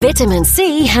Vitamin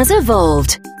C has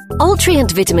evolved.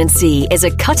 Ultrient Vitamin C is a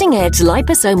cutting-edge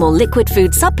liposomal liquid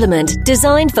food supplement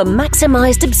designed for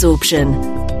maximized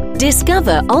absorption.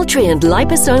 Discover Ultrient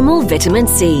Liposomal Vitamin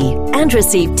C and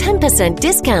receive 10%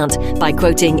 discount by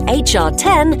quoting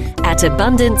HR10 at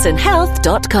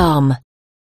abundanceandhealth.com.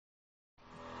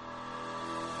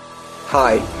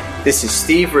 Hi, this is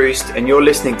Steve Roest and you're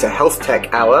listening to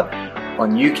HealthTech Hour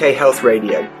on UK Health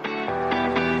Radio.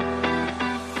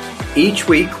 Each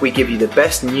week, we give you the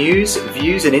best news,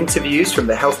 views, and interviews from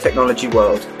the health technology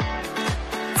world.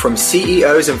 From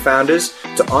CEOs and founders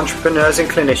to entrepreneurs and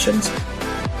clinicians,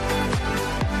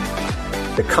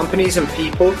 the companies and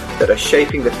people that are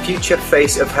shaping the future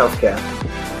face of healthcare.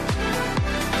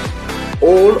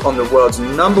 All on the world's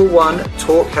 #1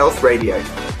 talk health radio.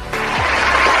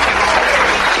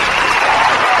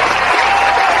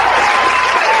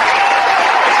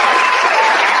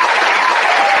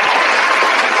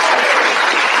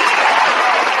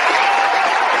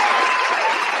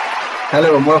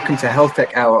 Hello and welcome to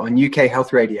HealthTech Hour on UK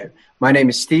Health Radio. My name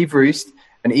is Steve Roest,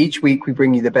 and each week we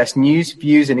bring you the best news,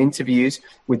 views and interviews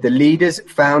with the leaders,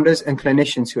 founders and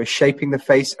clinicians who are shaping the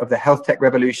face of the health tech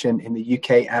revolution in the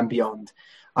UK and beyond.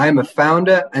 I am a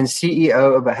founder and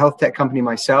CEO of a health tech company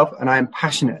myself, and I am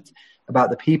passionate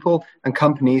about the people and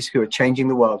companies who are changing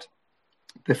the world.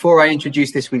 Before I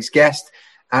introduce this week's guest,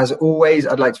 as always,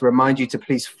 I'd like to remind you to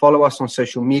please follow us on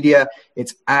social media.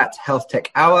 It's at HealthTech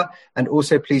Hour. And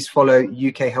also please follow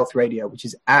UK Health Radio, which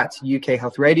is at UK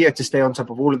Health Radio, to stay on top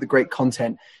of all of the great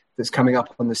content that's coming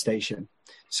up on the station.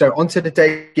 So on to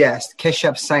today's guest,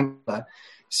 Keshav Sankla.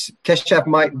 Keshav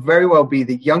might very well be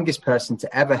the youngest person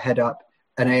to ever head up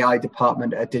an AI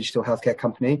department at a digital healthcare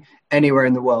company anywhere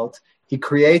in the world. He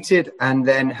created and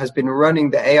then has been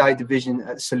running the AI division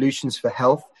at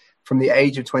Solutions4Health from the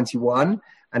age of 21.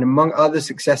 And among other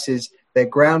successes, their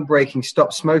groundbreaking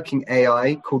stop smoking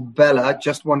AI called Bella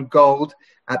just won gold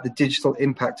at the Digital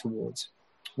Impact Awards.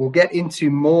 We'll get into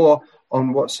more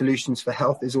on what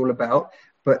Solutions4Health is all about,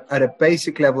 but at a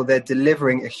basic level, they're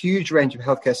delivering a huge range of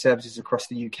healthcare services across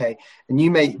the UK. And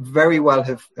you may very well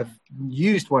have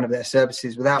used one of their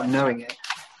services without knowing it,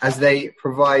 as they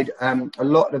provide a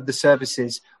lot of the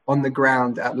services on the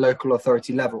ground at local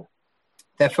authority level.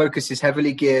 Their focus is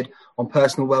heavily geared on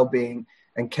personal well-being,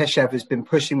 and Keshav has been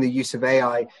pushing the use of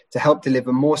AI to help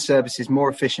deliver more services more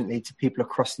efficiently to people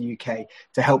across the UK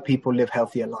to help people live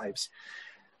healthier lives.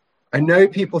 I know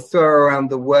people throw around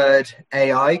the word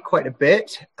AI quite a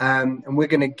bit, and we're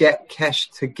going to get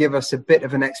Kesh to give us a bit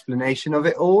of an explanation of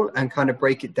it all and kind of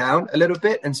break it down a little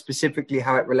bit and specifically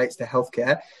how it relates to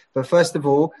healthcare. But first of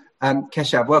all,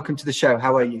 Keshav, welcome to the show.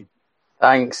 How are you?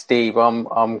 Thanks, Steve.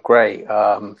 I'm great.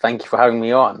 Thank you for having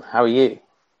me on. How are you?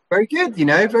 Very good,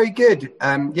 very good.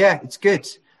 Yeah, it's good.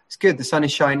 It's good. The sun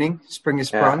is shining. Spring has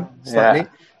sprung slightly. Yeah.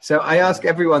 So I ask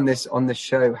everyone this on the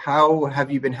show. How have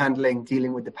you been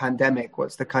dealing with the pandemic?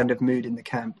 What's the kind of mood in the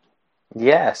camp?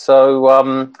 Yeah, so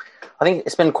I think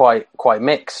it's been quite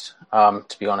mixed,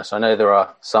 to be honest. I know there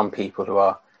are some people who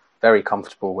are very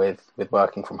comfortable with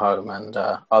working from home, and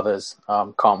others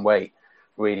can't wait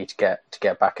really to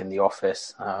get back in the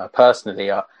office. Personally,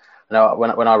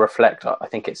 when I reflect, I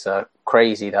think it's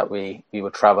crazy that we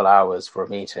would travel hours for a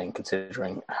meeting,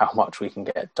 considering how much we can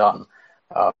get done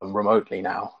remotely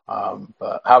now.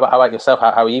 But how about yourself?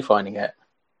 How are you finding it?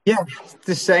 Yeah, it's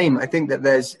the same. I think that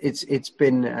it's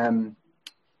been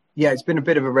a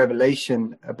bit of a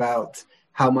revelation about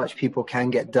how much people can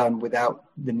get done without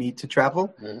the need to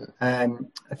travel. I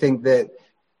think that,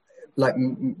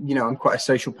 I'm quite a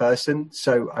social person,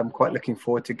 so I'm quite looking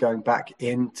forward to going back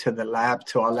into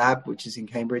our lab, which is in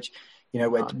Cambridge, where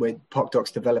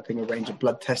PocDoc's developing a range of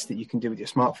blood tests that you can do with your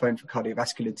smartphone for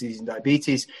cardiovascular disease and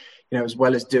diabetes, as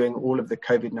well as doing all of the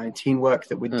COVID-19 work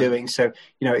that we're doing. So,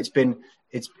 it's been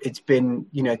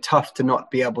tough to not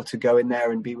be able to go in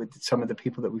there and be with some of the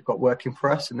people that we've got working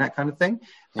for us and that kind of thing.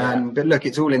 Yeah. But look,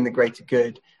 it's all in the greater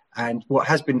good. And what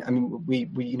has been,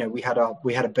 we had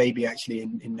a baby actually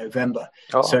in November.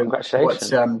 Oh, so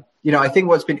congratulations. I think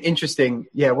what's been interesting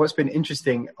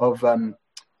of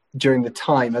during the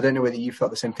time, I don't know whether you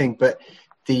felt the same thing, but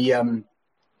the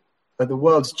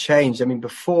world's changed. I mean,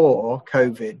 before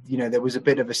COVID, there was a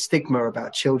bit of a stigma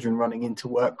about children running into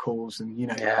work calls and,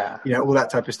 all that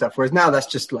type of stuff. Whereas now that's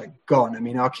just gone. I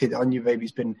mean, our new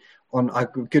baby's been on,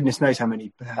 goodness knows how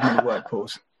many work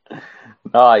calls.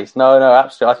 Nice. No,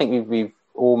 absolutely. I think we've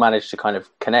all managed to kind of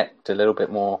connect a little bit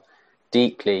more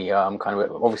deeply.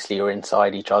 Obviously you're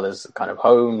inside each other's kind of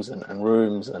homes and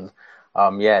rooms, and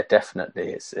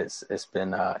definitely it's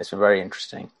been very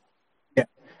interesting. Yeah,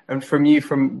 And from you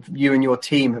and your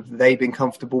team, have they been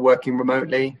comfortable working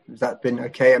remotely? Has that been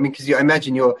okay? I mean, because I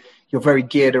imagine you're very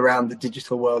geared around the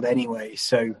digital world anyway.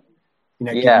 So,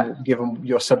 given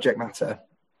your subject matter.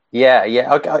 Yeah.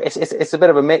 Okay. It's a bit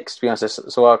of a mix, to be honest.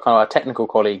 So our technical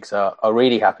colleagues are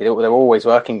really happy. They're always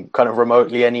working kind of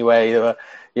remotely anyway. They were,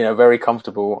 very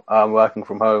comfortable working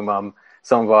from home.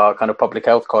 Some of our kind of public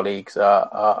health colleagues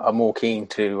are more keen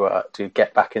to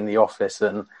get back in the office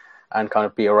and kind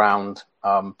of be around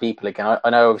people again. I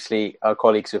know obviously our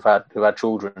colleagues who've had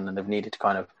children and they've needed to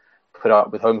kind of put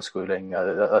up with homeschooling.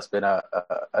 That's been a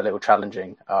little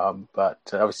challenging, but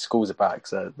obviously schools are back,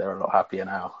 so they're a lot happier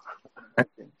now.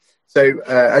 So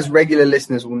as regular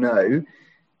listeners will know,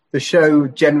 the show,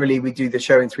 generally we do the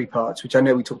show in 3 parts, which I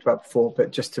know we talked about before,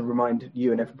 but just to remind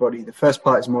you and everybody, the first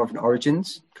part is more of an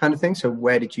origins kind of thing. So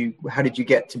how did you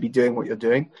get to be doing what you're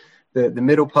doing? The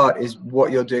middle part is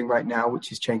what you're doing right now,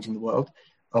 which is changing the world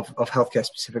of healthcare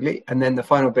specifically. And then the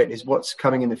final bit is what's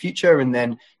coming in the future. And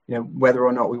then, whether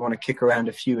or not we want to kick around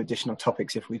a few additional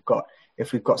topics if we've got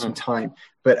some time.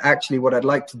 But actually what I'd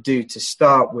like to do to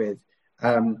start with,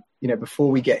 before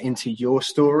we get into your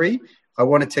story, I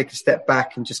want to take a step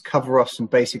back and just cover off some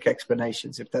basic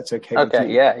explanations, if that's okay. Okay,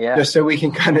 yeah. Just so we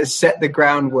can kind of set the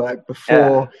groundwork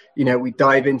before, we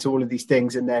dive into all of these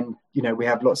things, and then, we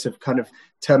have lots of kind of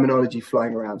terminology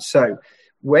flying around. So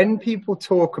when people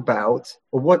talk about,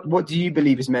 or what do you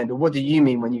believe is meant, or what do you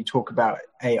mean when you talk about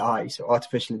AI, so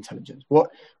artificial intelligence? What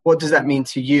does that mean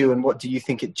to you, and what do you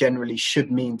think it generally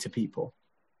should mean to people?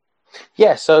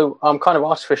 Yeah, so kind of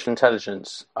artificial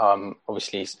intelligence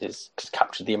obviously is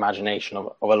captured the imagination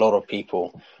of a lot of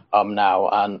people now,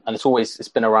 and it's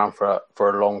been around for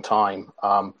a long time.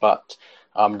 But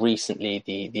recently,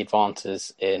 the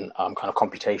advances in kind of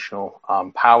computational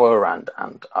power and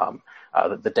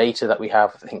the data that we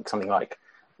have, I think something like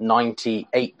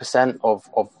 98%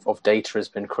 of data has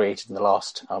been created in the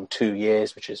last 2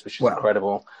 years, which is wow.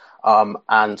 Incredible.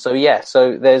 And so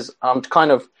there's to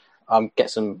kind of get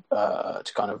some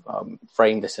to kind of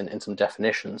frame this in some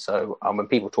definitions. So when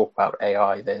people talk about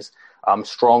AI, there's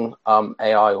strong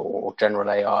AI or general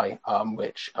AI,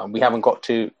 which we haven't got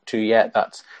to yet.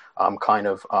 That's kind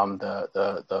of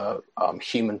the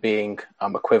human being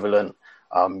equivalent.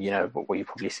 What you've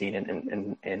probably seen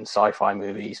in sci-fi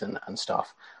movies and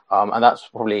stuff. And that's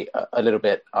probably a little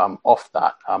bit off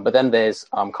that. But then there's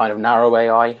kind of narrow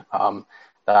AI.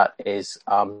 That is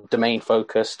domain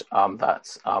focused.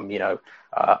 That's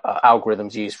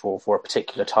algorithms used for a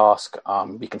particular task.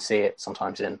 We can see it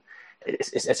sometimes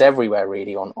it's everywhere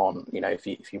really. On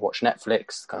if you watch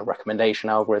Netflix, kind of recommendation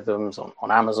algorithms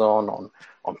on Amazon,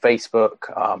 on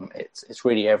Facebook. It's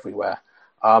really everywhere.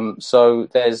 So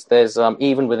there's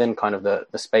even within kind of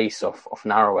the space of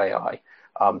narrow AI.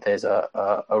 There's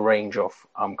a range of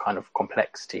kind of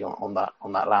complexity on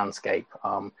that landscape.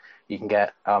 You can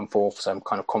get for some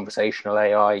kind of conversational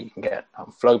AI, you can get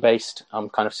flow-based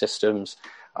kind of systems,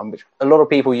 which a lot of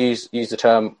people use the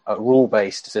term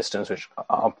rule-based systems, which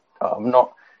I'm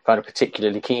not kind of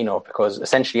particularly keen on, because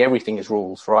essentially everything is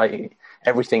rules, right?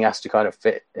 Everything has to kind of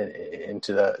fit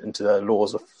into the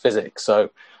laws of physics. So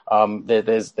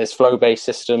there's flow-based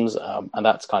systems, and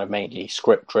that's kind of mainly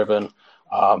script-driven,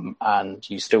 and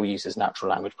you still use this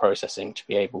natural language processing to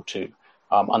be able to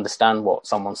understand what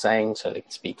someone's saying, so they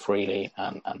can speak freely,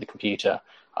 and the computer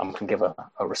can give a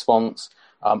response.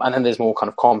 And then there's more kind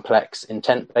of complex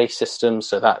intent-based systems,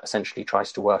 so that essentially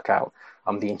tries to work out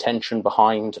the intention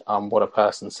behind what a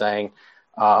person's saying.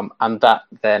 And that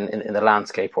then in the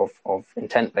landscape of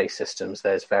intent-based systems,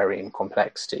 there's varying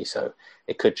complexity. So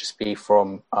it could just be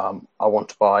from, I want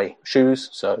to buy shoes,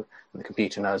 so the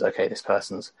computer knows, okay, this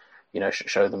person's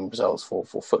show them results for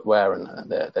footwear, and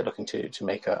they're looking to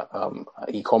make a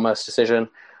e-commerce decision.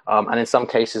 And in some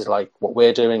cases, like what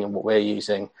we're doing and what we're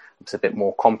using, it's a bit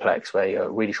more complex, where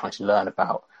you're really trying to learn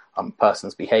about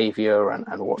person's behavior and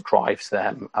what drives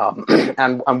them,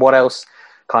 and what else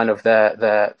kind of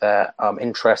their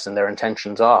interests and their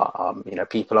intentions are.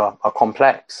 People are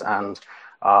complex, and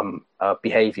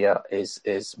behavior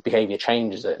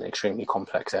change is an extremely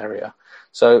complex area.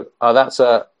 So that's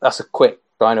a quick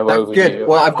kind of overview. Good.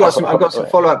 Well, I've got some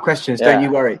follow-up questions. Yeah. Don't you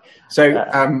worry. So,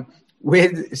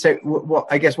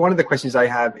 I guess one of the questions I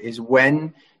have is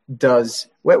where's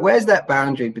that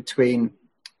boundary between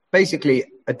basically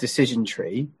a decision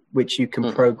tree, which you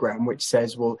can program, which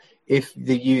says, well, if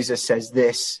the user says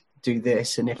this, do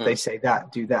this, and if they say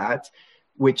that, do that,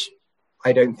 which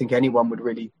I don't think anyone would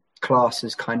really class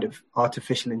as kind of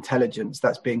artificial intelligence.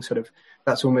 That's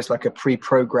almost like a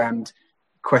pre-programmed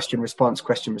question response.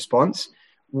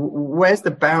 where's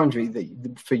the boundary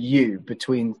for you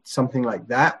between something like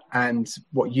that and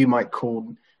what you might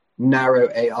call narrow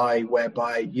AI,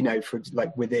 whereby, for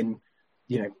like within,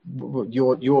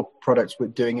 your products were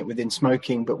doing it within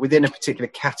smoking, but within a particular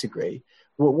category,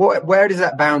 where does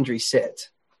that boundary sit?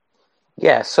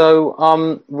 Yeah,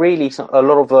 so really a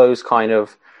lot of those kind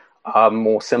of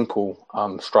more simple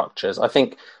structures. I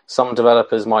think some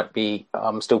developers might be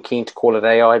still keen to call it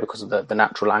AI because of the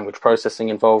natural language processing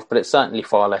involved, but it's certainly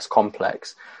far less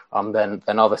complex than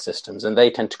other systems, and they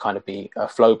tend to kind of be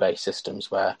flow-based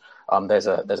systems where there's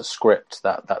a script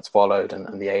that's followed,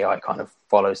 and the AI kind of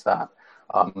follows that,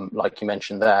 like you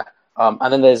mentioned there.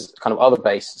 And then there's kind of other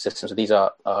based systems. These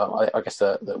are, I guess,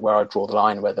 where I draw the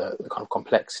line where the kind of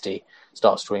complexity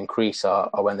starts to increase are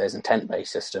when there's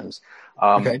intent-based systems.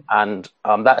 Okay. And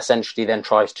that essentially then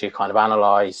tries to kind of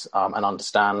analyze and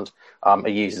understand a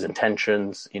user's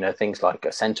intentions. Things like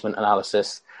a sentiment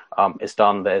analysis is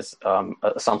done. There's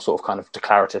some sort of kind of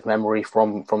declarative memory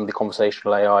from the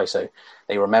conversational AI, so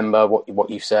they remember what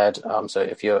you've said. So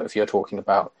if you're talking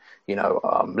about,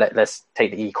 let's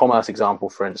take the e-commerce example,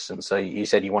 for instance. So you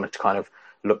said you wanted to kind of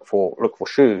look for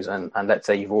shoes, and let's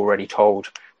say you've already told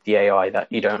the AI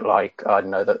that you don't like,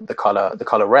 the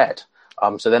color red.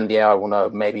 So then the AI will know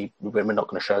maybe we're not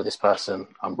going to show this person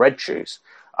red shoes.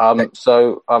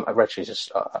 So red shoes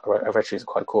are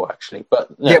quite cool, actually.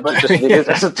 But the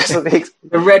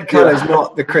red color is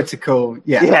not the critical.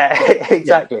 Yeah,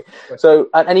 exactly. Yeah. So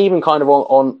and even kind of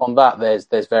on that,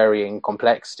 there's varying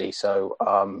complexity. So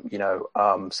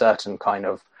certain kind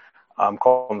of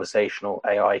conversational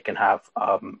AI can have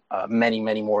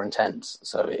many more intents.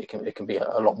 So it can be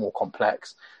a lot more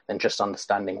complex than just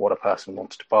understanding what a person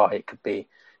wants to buy. It could be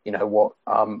what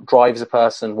drives a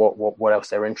person, what else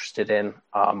they're interested in,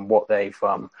 what they've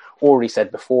already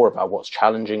said before about what's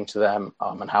challenging to them,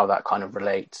 and how that kind of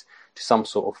relates to some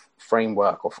sort of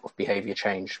framework of behavior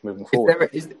change moving forward.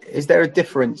 Is there a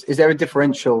difference? Is there a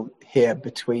differential here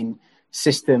between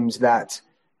systems that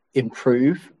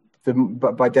improve,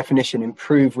 but by definition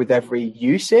improve with every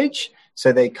usage?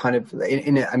 So they kind of,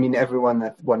 everyone,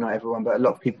 not everyone, but a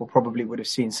lot of people probably would have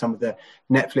seen some of the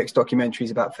Netflix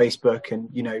documentaries about Facebook and,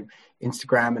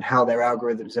 Instagram, and how their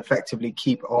algorithms effectively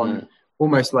keep on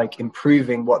almost like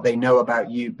improving what they know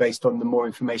about you based on the more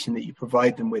information that you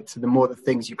provide them with. So the more the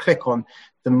things you click on,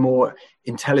 the more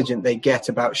intelligent they get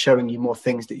about showing you more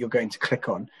things that you're going to click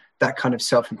on. That kind of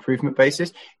self-improvement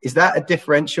basis. Is that a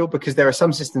differential? Because there are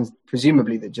some systems,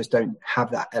 presumably, that just don't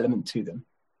have that element to them.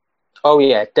 Oh,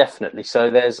 yeah, definitely. So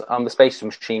there's the space of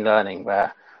machine learning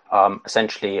where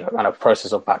essentially a kind of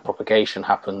process of backpropagation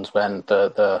happens when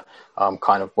the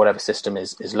kind of whatever system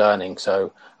is learning.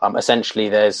 So essentially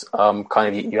there's kind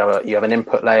of you have an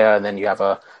input layer, and then you have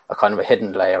a kind of a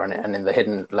hidden layer, and in the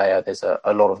hidden layer there's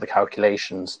a lot of the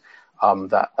calculations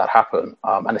that happen,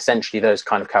 and essentially those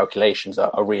kind of calculations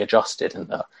are readjusted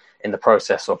in the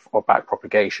process of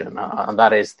backpropagation, and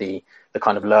that is the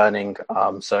kind of learning.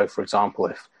 So for example,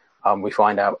 if we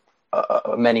find out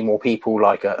many more people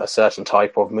like a certain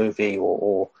type of movie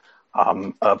or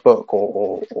a book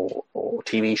or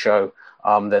TV show,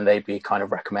 then they'd be kind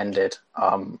of recommended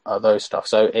those stuff.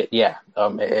 So it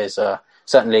is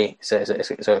certainly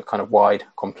it's a kind of wide,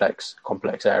 complex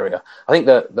area. I think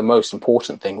the most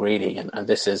important thing really, and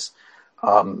this is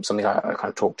something I kind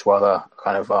of talk to other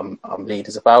kind of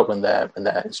leaders about when they're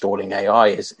installing AI,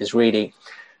 is really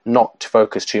not to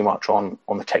focus too much on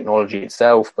the technology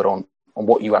itself, but on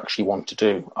what you actually want to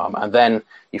do. And then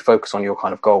you focus on your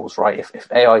kind of goals, right?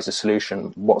 If AI is a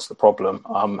solution, what's the problem?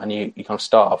 And you kind of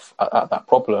start off at that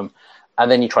problem,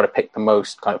 and then you try to pick the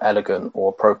most kind of elegant or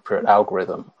appropriate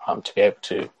algorithm to be able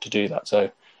to do that. So,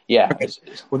 yeah. Okay.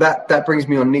 Well, that brings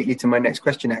me on neatly to my next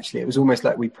question, actually. It was almost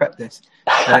like we prepped this.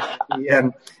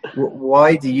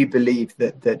 Why do you believe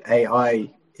that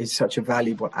AI is such a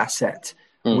valuable asset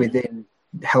within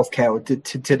healthcare, or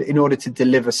in order to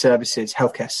deliver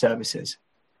healthcare services?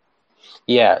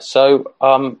 Yeah, so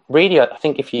really, I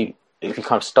think if you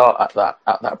kind of start at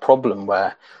that problem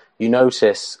where you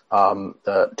notice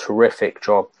the terrific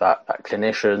job that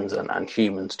clinicians and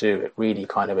humans do, it really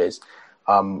kind of is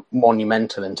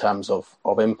monumental in terms of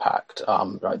impact.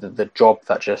 Right, the job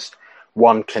that just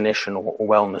one clinician or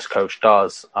wellness coach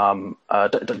does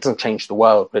doesn't change the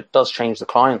world, but it does change the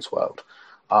client's world.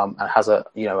 And has a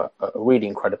really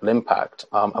incredible impact.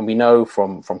 And we know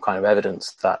from kind of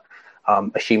evidence that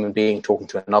a human being talking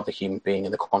to another human being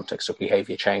in the context of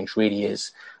behavior change really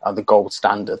is the gold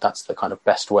standard. That's the kind of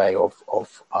best way of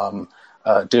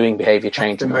doing behavior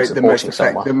change. The most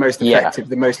effective,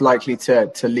 the most likely to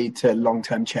lead to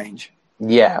long-term change.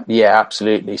 Yeah,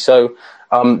 absolutely. So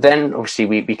then obviously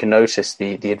we can notice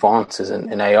the advances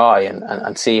in AI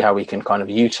and see how we can kind of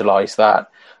utilize that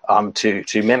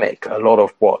to mimic a lot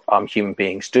of what human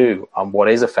beings do, what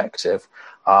is effective,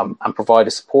 and provide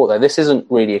a support there. This isn't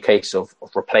really a case of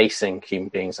replacing human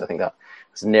beings. I think that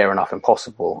is near enough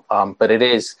impossible, but it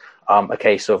is a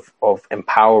case of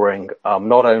empowering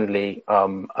not only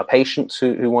patients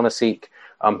who want to seek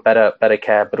better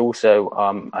care, but also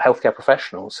healthcare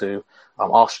professionals who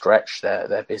are stretched,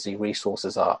 their busy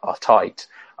resources are tight,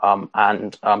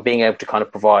 and being able to kind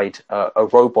of provide a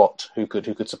robot who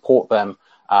could support them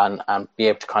and be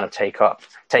able to kind of take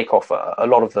off a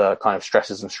lot of the kind of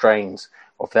stresses and strains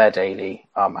of their daily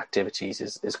activities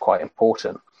is quite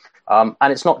important. And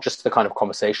it's not just the kind of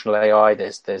conversational AI.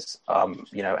 There's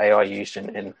AI used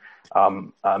in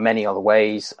many other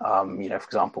ways. For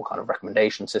example, kind of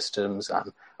recommendation systems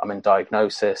and in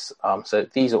diagnosis. So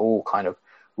these are all kind of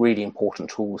really important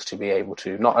tools to be able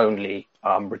to not only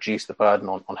reduce the burden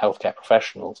on healthcare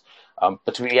professionals,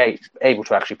 but to be able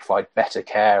to actually provide better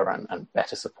care and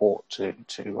better support to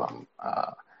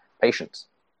patients.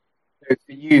 So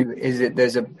for you, is it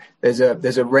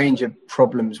there's a range of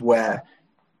problems where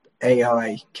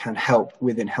AI can help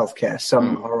within healthcare?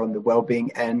 Some are on the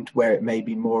wellbeing end, where it may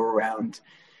be more around.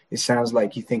 It sounds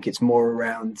like you think it's more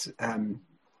around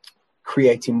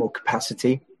creating more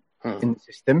capacity in the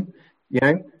system.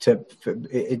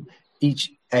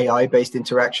 Each AI-based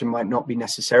interaction might not be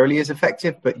necessarily as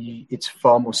effective, but it's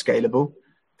far more scalable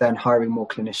than hiring more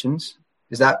clinicians.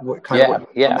 Is that what on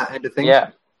that end of things?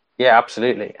 Yeah,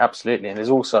 absolutely. And there's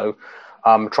also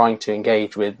trying to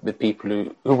engage with people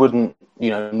who wouldn't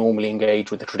normally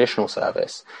engage with the traditional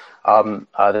service.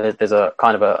 There's a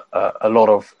kind of a lot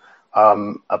of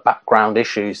background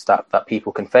issues that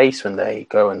people can face when they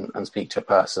go and speak to a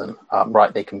person.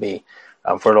 They can be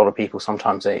for a lot of people,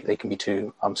 sometimes they can be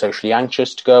too socially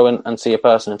anxious to go and see a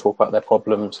person and talk about their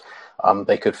problems.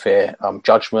 They could fear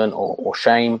judgment or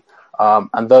shame,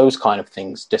 and those kind of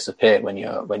things disappear when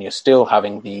you're still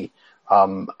having the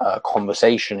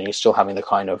conversation, and you're still having the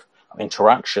kind of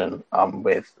interaction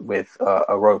with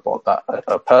a robot that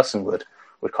a person would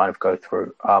kind of go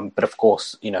through. But of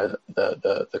course,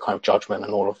 the kind of judgment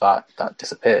and all of that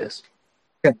disappears.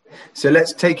 Okay, so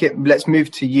let's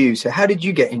move to you. So how did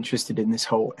you get interested in this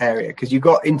whole area? Because you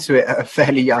got into it at a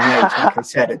fairly young age. Like I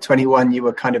said, at 21, you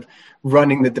were kind of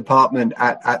running the department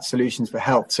at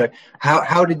Solutions4Health. So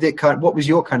how did it what was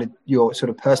your sort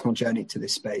of personal journey to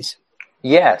this space?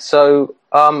 Yeah, so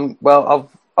I've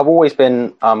always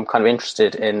been kind of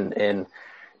interested in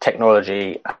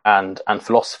technology and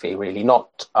philosophy, really,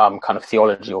 not kind of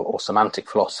theology or semantic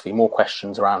philosophy, more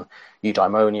questions around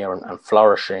eudaimonia and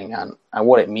flourishing and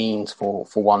what it means for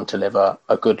one to live a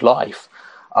good life.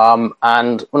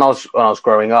 And when I was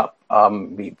growing up,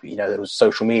 there was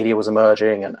social media was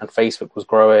emerging and Facebook was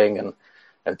growing and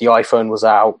the iPhone was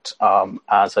out.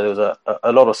 And so there was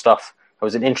a lot of stuff. It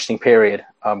was an interesting period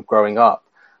growing up.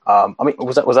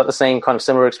 Was that the same kind of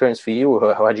similar experience for you,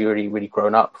 or how had you really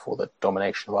grown up before the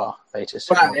domination of our latest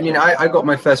technology? Well, I got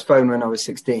my first phone when I was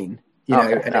 16.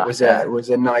 It was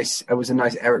a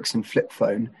nice Ericsson flip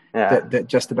phone that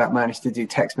just about managed to do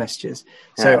text messages.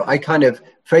 So I kind of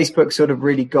Facebook sort of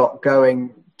really got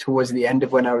going towards the end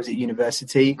of when I was at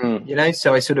university.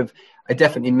 So I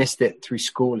definitely missed it through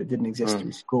school. It didn't exist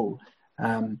through school.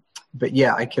 But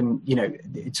yeah, I can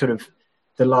it's sort of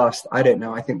the last I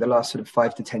think the last sort of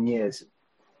 5 to 10 years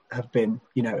have been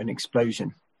an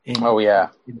explosion in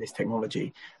this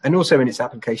technology, and also in its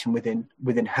application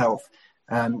within health.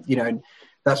 And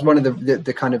that's one of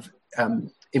the kind of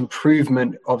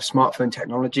improvement of smartphone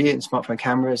technology and smartphone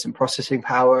cameras and processing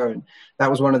power. And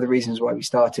that was one of the reasons why we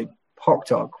started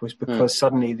PocDoc, was because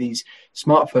suddenly these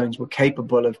smartphones were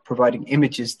capable of providing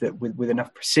images that with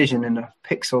enough precision, enough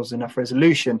pixels, enough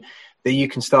resolution, that you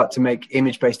can start to make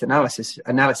image-based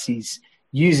analyses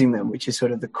using them, which is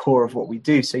sort of the core of what we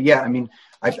do. So yeah, I mean,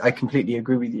 I completely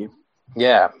agree with you.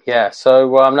 Yeah. So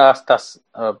that's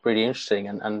really interesting,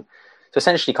 and so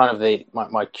essentially, kind of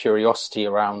my curiosity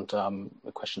around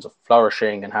the questions of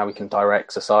flourishing and how we can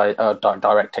direct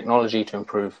technology to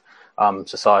improve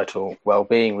societal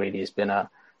well-being really has been a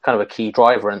kind of a key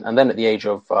driver. And then at the age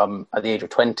of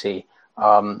 20,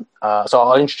 so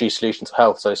I'll introduce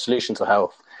Solutions4Health. So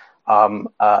Solutions4Health,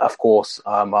 of course,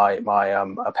 my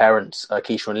parents,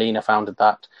 Keshav and Lena, founded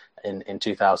that in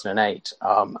 2008,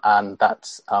 and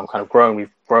that's kind of grown.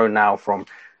 We've grown now from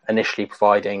initially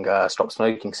providing stop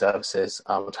smoking services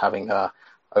to having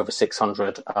over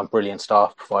 600 brilliant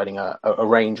staff providing a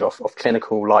range of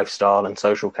clinical, lifestyle and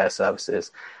social care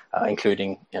services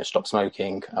including stop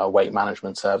smoking, weight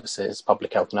management services,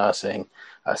 public health nursing,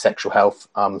 sexual health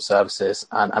services,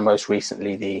 and most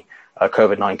recently the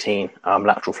COVID-19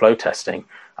 lateral flow testing.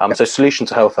 So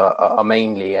Solutions4Health are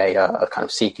mainly a kind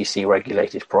of CQC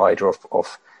regulated provider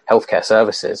of healthcare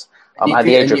services.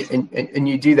 And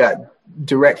you do that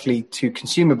directly to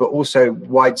consumer, but also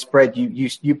widespread.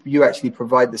 You actually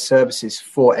provide the services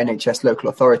for NHS local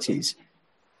authorities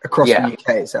across the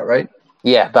UK. Is that right?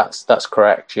 Yeah, that's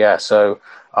correct. Yeah, so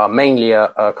mainly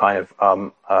a kind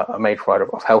of a main provider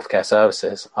of healthcare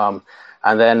services.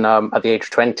 And then at the age of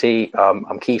 20,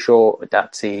 Keshav,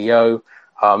 that CEO,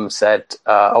 said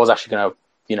I was actually going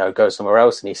to go somewhere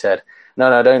else, and he said,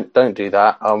 No, don't do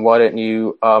that. Why don't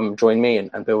you join me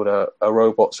and build a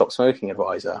robot stop smoking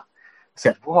advisor? I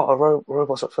said, what, a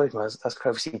robot stop smoking? That's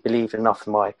obviously believed enough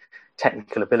in my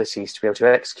technical abilities to be able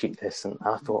to execute this. And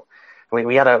I thought,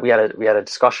 we had a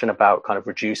discussion about kind of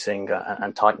reducing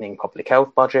and tightening public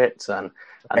health budgets and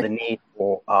the need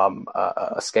for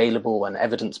a scalable and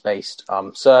evidence-based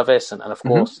service. And of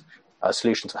course,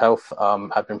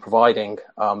 Solutions4Health have been providing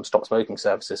stop smoking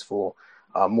services for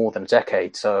more than a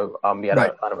decade. So we had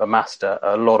kind of amassed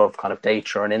a lot of kind of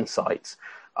data and insights,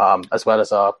 as well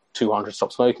as our 200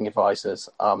 stop smoking advisors.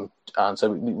 And so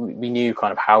we knew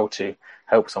kind of how to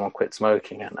help someone quit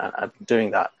smoking and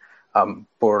doing that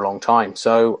for a long time.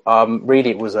 So really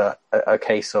it was a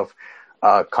case of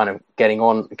kind of getting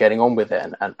on with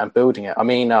it and building it. I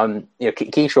mean,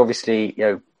 Keshav obviously,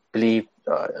 believed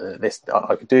this,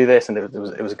 I could do this, and it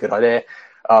was a good idea.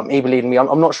 He believed in me.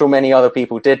 I'm not sure many other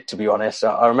people did, to be honest.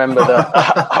 I remember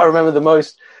the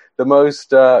most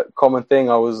common thing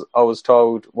I was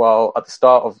told at the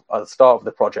start of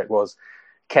the project was,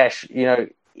 Kesh,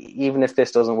 even if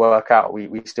this doesn't work out,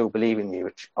 we still believe in you,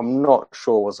 which I'm not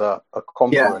sure was a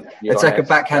compliment. Yeah, it's like a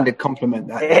backhanded compliment.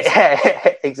 That is.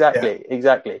 Yeah,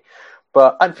 exactly.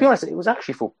 But to be honest, it was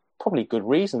actually for probably good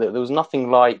reason. That there was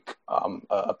nothing like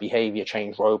a behavior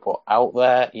change robot out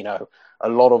there. A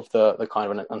lot of the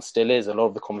kind of, and still is, a lot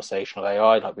of the conversational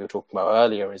AI, like we were talking about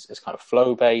earlier, is kind of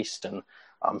flow based and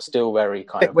still very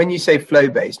kind of. When you say flow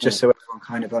based, just so everyone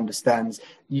kind of understands,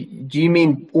 do you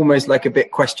mean almost like a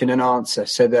bit question and answer?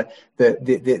 So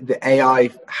the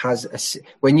AI has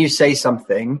when you say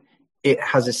something, it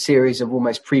has a series of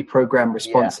almost pre-programmed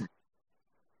responses.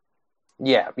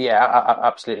 Yeah,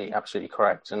 absolutely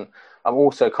correct. And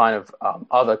also kind of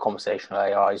other conversational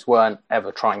AIs weren't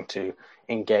ever trying to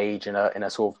engage in a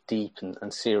sort of deep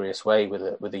and serious way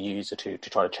with a user to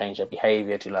try to change their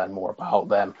behavior, to learn more about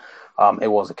them. It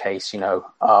was a case, to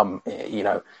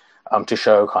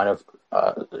show kind of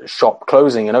shop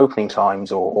closing and opening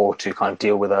times, or to kind of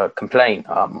deal with a complaint.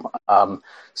 It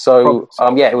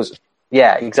was.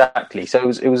 Yeah, exactly. So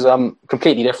it was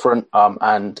completely different,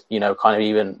 and kind of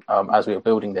even as we were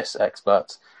building this,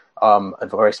 experts,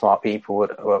 very smart people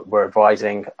were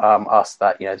advising us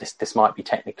that this might be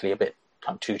technically a bit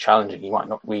kind of too challenging. You might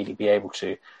not really be able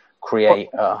to create.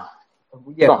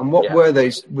 Were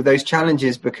those? Were those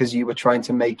challenges because you were trying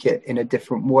to make it in a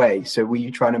different way? So were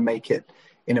you trying to make it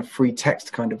in a free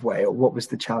text kind of way, or what was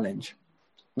the challenge?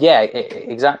 Yeah,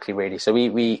 exactly, really. So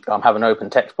we have an open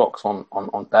text box on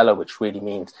Bella, which really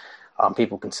means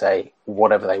people can say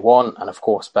whatever they want. And of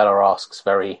course, Bella asks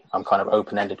very kind of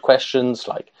open-ended questions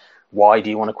like, why do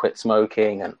you want to quit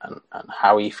smoking? And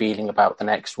how are you feeling about the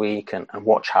next week? And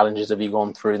what challenges have you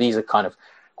gone through? These are kind of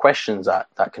questions that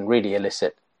can really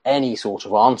elicit any sort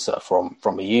of answer from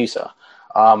a user.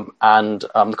 And kind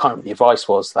of the advice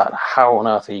was that, how on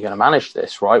earth are you going to manage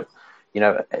this, right?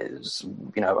 And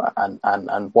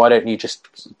why don't you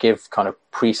just give kind of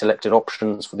pre-selected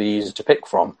options for the user to pick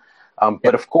from?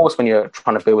 But of course, when you're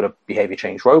trying to build a behavior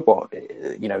change robot,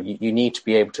 you need to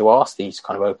be able to ask these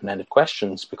kind of open-ended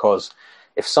questions, because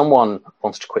if someone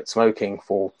wants to quit smoking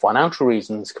for financial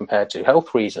reasons compared to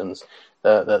health reasons,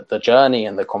 the journey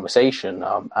and the conversation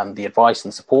and the advice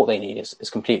and support they need is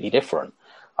completely different.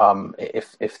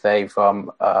 If they've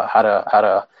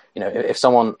if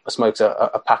someone smokes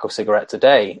a pack of cigarettes a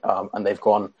day and they've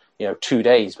gone 2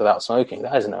 days without smoking,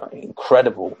 that is an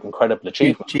incredible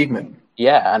achievement.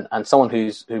 Yeah, and someone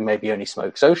who maybe only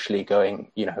smokes socially,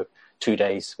 going 2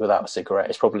 days without a cigarette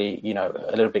is probably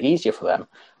a little bit easier for them.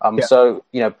 So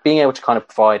being able to kind of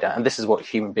provide, and this is what the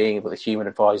human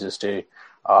advisors do.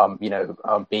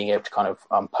 Being able to kind of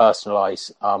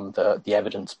personalize the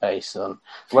evidence base. And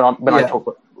I talk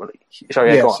about,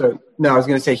 I was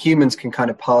going to say humans can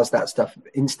kind of parse that stuff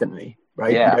instantly,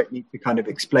 right? Yeah. You don't need to kind of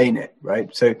explain it,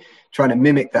 right? So trying to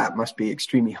mimic that must be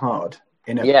extremely hard.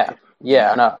 Absolutely.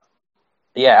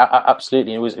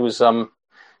 It was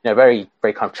very,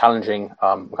 very kind of challenging,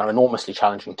 kind of enormously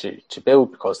challenging to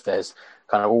build, because there's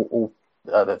kind of all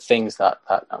the things that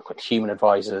human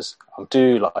advisors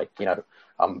do, like,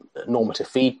 normative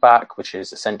feedback, which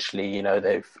is essentially,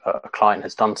 a client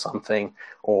has done something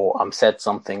or said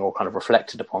something or kind of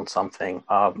reflected upon something,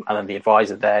 and then the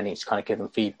advisor there needs to kind of give them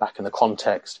feedback in the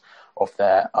context of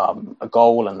their a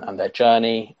goal and their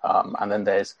journey, and then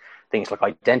there's things like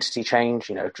identity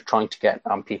change, trying to get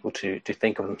people to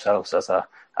think of themselves as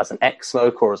an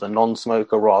ex-smoker or as a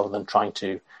non-smoker, rather than trying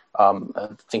to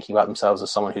thinking about themselves as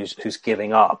someone who's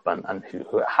giving up and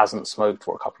who hasn't smoked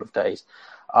for a couple of days.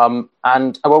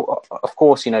 And well, of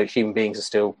course, human beings are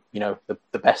still,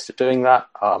 the best at doing that.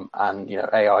 And,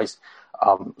 AI's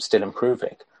still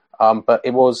improving. But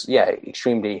it was,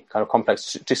 extremely kind of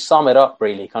complex. To sum it up,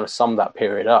 really, kind of sum that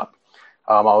period up.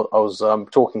 I was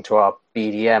talking to our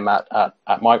BDM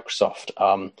at Microsoft.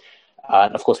 And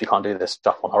of course, we can't do this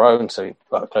stuff on our own, so we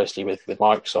work closely with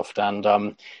Microsoft.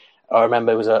 And I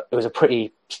remember it was a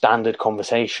pretty standard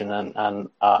conversation, and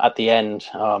at the end,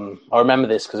 I remember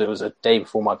this because it was a day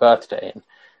before my birthday,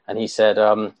 and he said,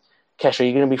 "Kesh, are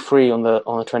you going to be free on the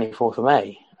 24th of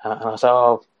May?" And I said,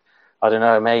 "Oh, I don't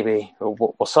know, maybe.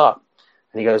 What's up?"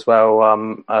 And he goes, "Well,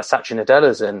 Satya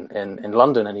Nadella's in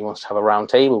London, and he wants to have a round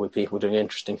table with people doing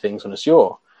interesting things on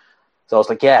Azure." So I was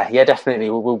like, "Yeah, definitely,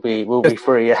 we'll be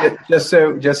free." Yeah. Just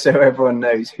so everyone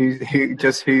knows who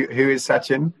is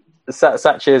Satya.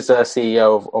 Satya's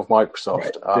CEO of Microsoft.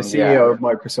 Right. The CEO of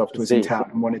Microsoft was in town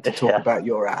and wanted to talk about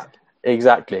your app.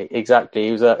 Exactly.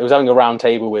 He was having a round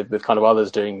table with kind of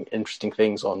others doing interesting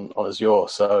things on Azure.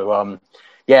 So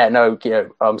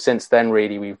since then,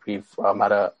 really, we've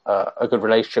had a good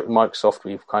relationship with Microsoft.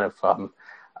 We've kind of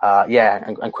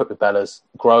and Quit with Bella's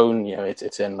grown.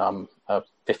 It's in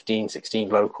 15, 16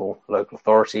 local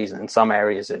authorities, and in some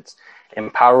areas it's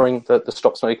empowering the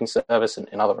stop smoking service, and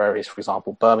in other areas, for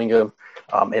example, Birmingham,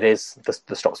 it is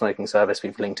the stop smoking service.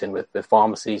 We've linked in with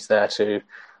pharmacies there too.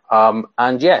 So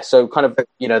kind of,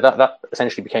 that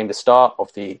essentially became the start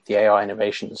of the AI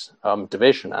innovations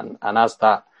division. And as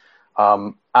that,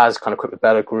 as kind of Quit with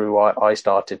Bella grew, I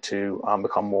started to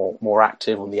become more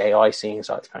active on the AI scene.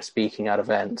 So I was kind of speaking at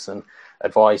events and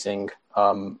advising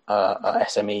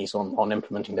SMEs on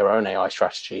implementing their own AI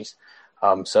strategies.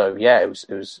 It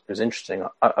was interesting.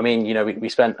 I mean, we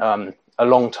spent a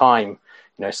long time,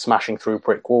 smashing through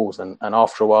brick walls, and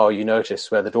after a while, you notice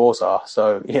where the doors are.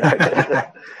 So,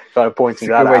 kind of pointing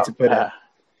that out. Way to put it.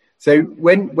 So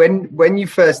when you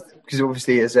first, because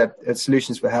obviously as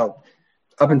Solutions4Health,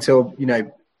 up until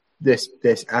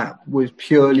this app was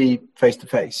purely face to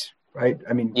face, right?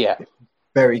 I mean,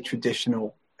 very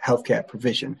traditional healthcare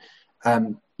provision.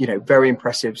 Very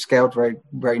impressive, scaled very,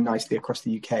 very nicely across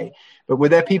the UK. But were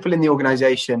there people in the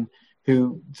organization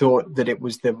who thought that it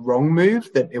was the wrong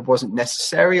move, that it wasn't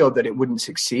necessary, or that it wouldn't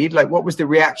succeed? Like, what was the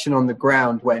reaction on the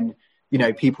ground when,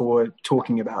 people were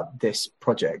talking about this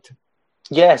project?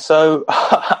 Yeah, so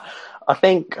I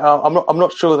think I'm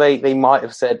not sure they might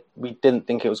have said we didn't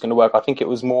think it was going to work. I think it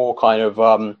was more kind of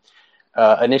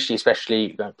initially,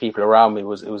 especially people around me, it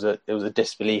was a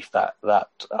disbelief that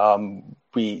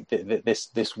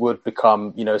this would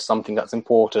become something that's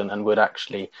important and would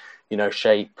actually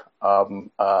shape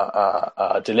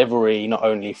delivery, not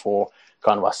only for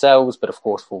kind of ourselves, but of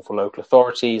course for local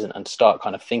authorities, and start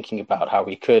kind of thinking about how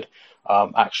we could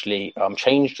actually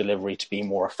change delivery to be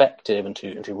more effective and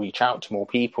to reach out to more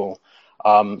people.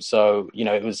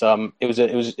 It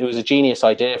was a genius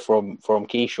idea from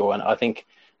Kishore, and I think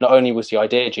not only was the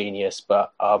idea genius,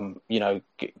 but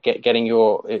getting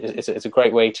it's a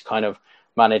great way to kind of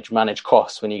manage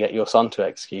costs when you get your son to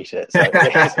execute it. So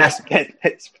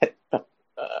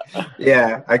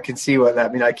yeah, I can see what that.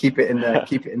 I mean, I keep it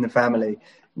in the family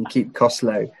and keep costs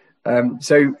low.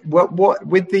 So what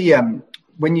with the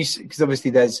when you, because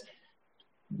obviously there's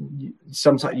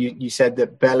sometimes you said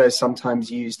that Bella is sometimes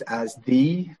used as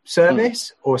the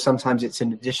service, or sometimes it's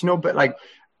an additional, but like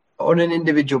on an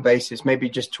individual basis, maybe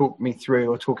just talk me through,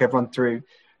 or talk everyone through.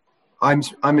 I'm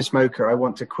a smoker. I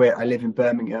want to quit. I live in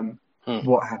Birmingham.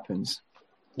 What happens?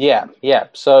 Yeah.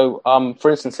 So,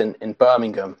 for instance, in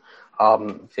Birmingham,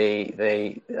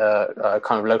 the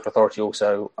kind of local authority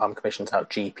also commissions out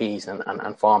GPs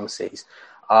and pharmacies,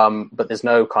 but there's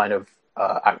no kind of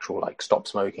actual like stop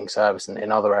smoking service. And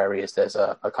in other areas, there's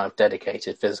a kind of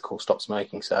dedicated physical stop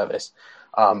smoking service.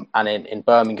 And in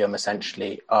Birmingham,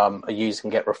 essentially, a user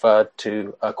can get referred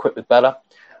to Quit with Bella,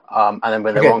 and then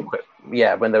when they're on Quit,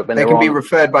 when they can be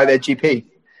referred by their GP.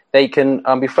 They can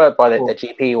be referred by their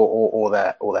GP or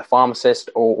their pharmacist,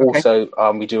 or also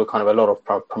we do a lot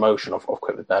of promotion of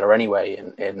Quit with Bella anyway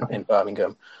in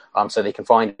Birmingham. So they can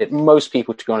find it. Most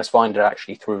people, to be honest, find it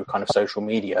actually through kind of social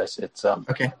media. So it's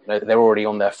they're already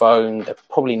on their phone. They're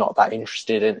probably not that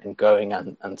interested in going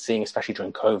and seeing, especially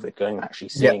during COVID, going and actually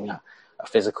seeing a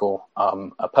physical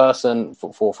a person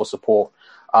for support.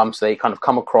 So they kind of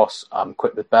come across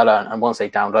Quit with Bella, and once they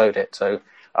download it,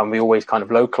 we always kind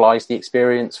of localize the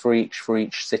experience for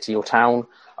each city or town.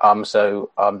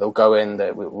 So they'll go in.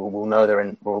 We'll know they're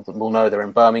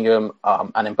in Birmingham,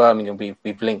 and in Birmingham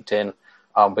we've linked in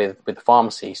with the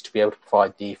pharmacies to be able to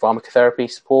provide the pharmacotherapy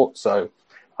support. So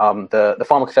the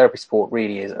pharmacotherapy support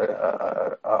really is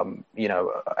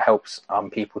helps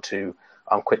people to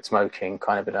quit smoking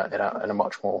kind of in a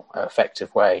much more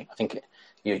effective way. I think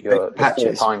you're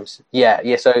 4 times.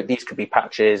 So these could be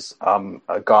patches,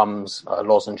 gums,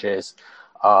 lozenges.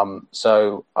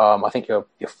 So I think you're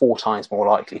 4 times more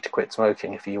likely to quit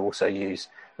smoking if you also use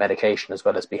medication as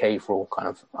well as behavioural kind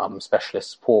of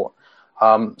specialist support.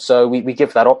 So we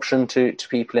give that option to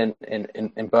people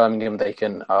in Birmingham. They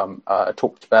can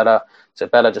talk to Bella. So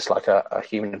Bella, just like a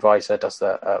human advisor, does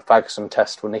the Fagerson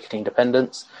test for nicotine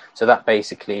dependence. So that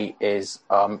basically is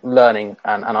learning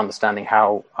and understanding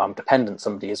how dependent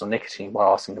somebody is on nicotine by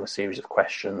asking them a series of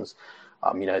questions.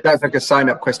 That's like a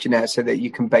sign-up questionnaire so that you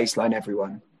can baseline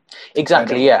everyone.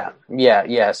 Exactly.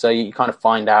 Yeah. So you kind of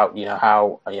find out,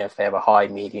 how, if they have a high,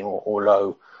 medium, or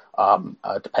low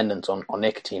dependence on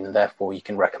nicotine, and therefore you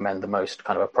can recommend the most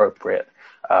kind of appropriate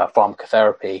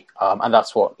pharmacotherapy, and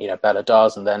that's what Bella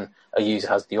does. And then a user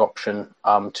has the option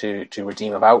to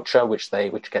redeem a voucher, which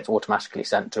gets automatically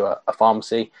sent to a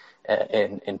pharmacy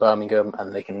in Birmingham,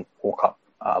 and they can walk up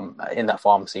in that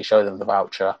pharmacy, show them the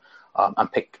voucher,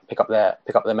 and pick up their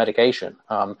medication.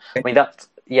 I mean that's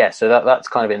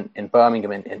kind of in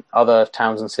Birmingham. In other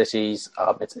towns and cities,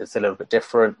 it's a little bit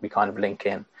different. We kind of link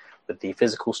in with the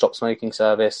physical stop smoking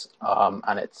service,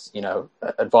 and it's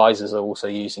advisors are also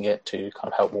using it to kind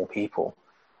of help more people.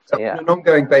 So, on an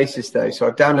ongoing basis though, so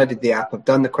I've downloaded the app, I've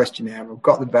done the questionnaire, I've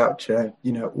got the voucher,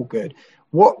 all good.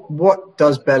 What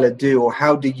does Bella do, or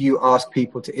how do you ask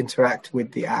people to interact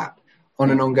with the app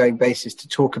on an ongoing basis to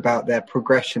talk about their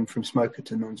progression from smoker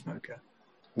to non-smoker?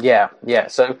 Yeah.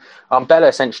 So Bella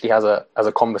essentially has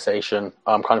a conversation,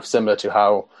 kind of similar to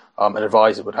how an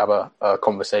advisor would have a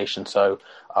conversation. So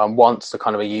once the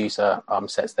kind of a user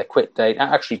sets their quit date,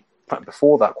 and actually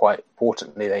before that, quite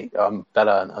importantly,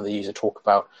 Bella and the user talk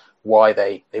about why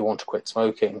they want to quit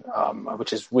smoking,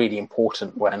 which is really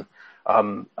important when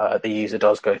the user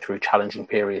does go through challenging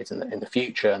periods in the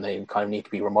future, and they kind of need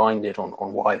to be reminded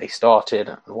on why they started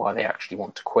and why they actually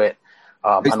want to quit.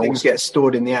 Those things get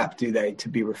stored in the app, do they, to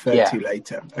be referred to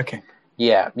later? Okay.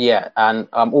 Yeah, and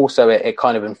also it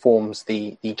kind of informs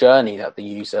the journey that the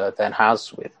user then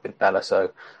has with Bella.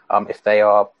 So if they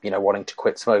are wanting to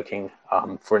quit smoking,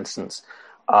 for instance,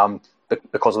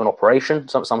 because of an operation,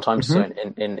 sometimes so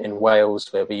in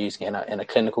Wales we're using it in a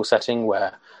clinical setting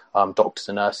where doctors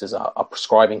and nurses are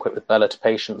prescribing Quit with Bella to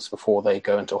patients before they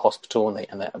go into a hospital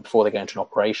and before they go into an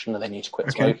operation and they need to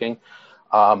quit smoking.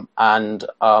 So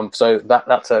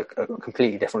that's a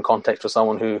completely different context for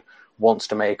someone who wants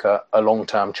to make a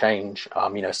long-term change.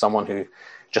 Someone who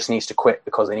just needs to quit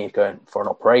because they need to go in for an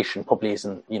operation probably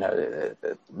isn't,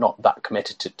 not that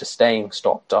committed to staying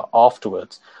stopped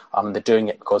afterwards. They're doing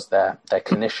it because their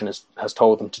clinician has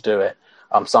told them to do it.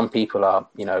 Some people are,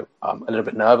 a little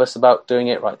bit nervous about doing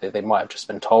it, right? They might have just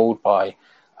been told by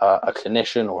a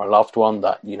clinician or a loved one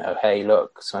that, hey,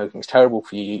 look, smoking is terrible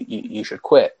for you. You should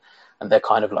quit. And they're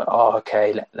kind of like, oh,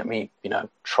 okay, let me,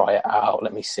 try it out.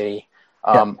 Let me see.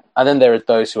 And then there are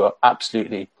those who are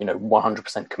absolutely,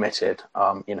 100% committed.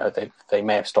 They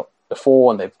may have stopped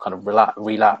before and they've kind of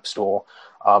relapsed, or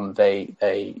they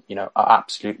are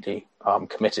absolutely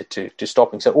committed to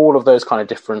stopping. So all of those kind of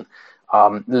different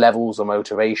levels of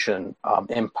motivation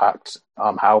impact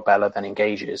how Bella then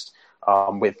engages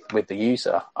with the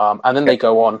user. And then they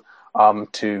go on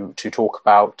to talk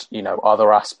about,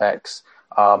 other aspects.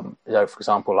 For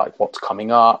example, like what's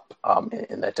coming up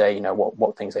in their day,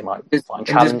 what things they might find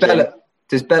challenging.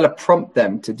 Does Bella prompt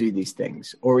them to do these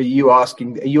things, or are you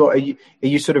asking? Are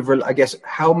you sort of? I guess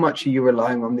how much are you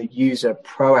relying on the user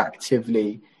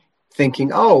proactively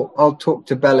thinking, "Oh, I'll talk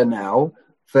to Bella now,"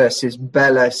 versus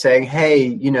Bella saying, "Hey,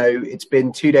 it's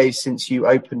been 2 days since you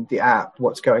opened the app.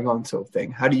 What's going on?" sort of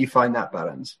thing. How do you find that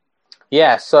balance?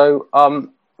 Yeah. So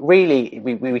really,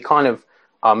 we kind of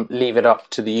leave it up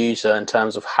to the user in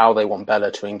terms of how they want Bella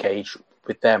to engage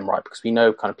with them, right? Because we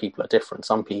know kind of people are different.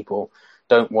 Some people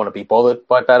don't want to be bothered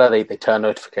by Bella. They turn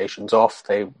notifications off.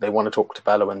 They want to talk to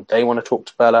Bella when they want to talk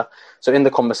to Bella. So in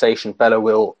the conversation, Bella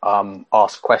will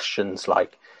ask questions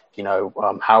like,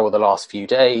 how are the last few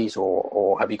days,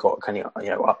 or have you got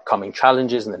upcoming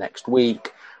challenges in the next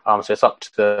week? So it's up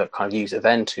to the kind of user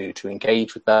then to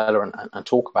engage with Bella and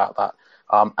talk about that.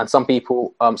 And some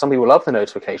people love the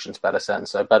notifications Bella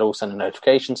sends. So Bella will send a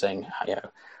notification saying,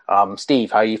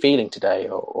 Steve, how are you feeling today?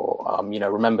 Or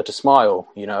remember to smile.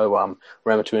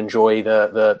 Remember to enjoy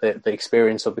the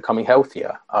experience of becoming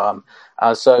healthier.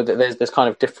 So there's kind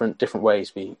of different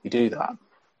ways we do that.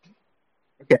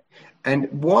 Okay. And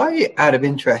why, out of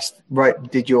interest, right,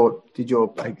 did your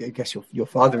I guess your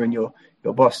father and your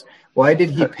boss, why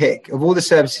did he pick, of all the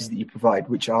services that you provide,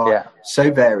 which are so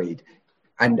varied,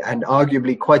 and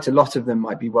arguably quite a lot of them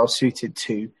might be well suited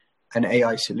to an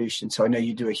AI solution? So I know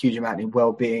you do a huge amount in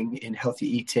well-being, in healthy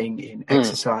eating, in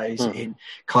exercise, in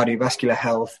cardiovascular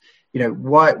health.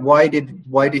 Why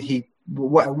did he?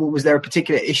 What was there a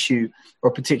particular issue or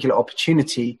a particular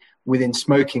opportunity within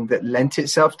smoking that lent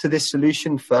itself to this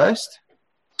solution first?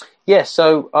 Yeah,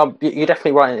 so you're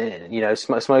definitely right.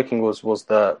 Smoking was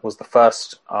the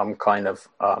first kind of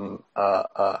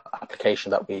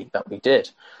application that we did,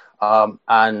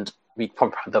 and we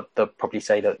probably had probably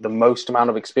say the most amount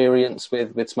of experience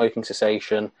with smoking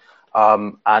cessation,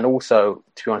 and also,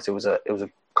 to be honest, it was a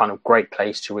kind of great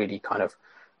place to really kind of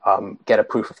get a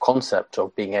proof of concept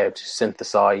of being able to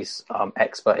synthesize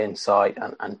expert insight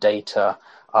and data,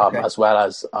 as well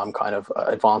as kind of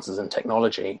advances in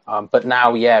technology. But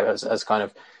now, as kind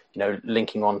of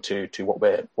linking on to what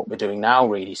we're doing now,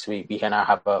 really. So we can now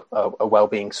have a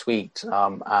wellbeing suite,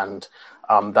 and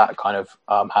that kind of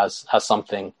has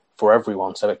something for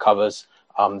everyone. So it covers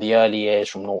the early years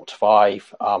from 0 to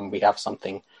 5. We have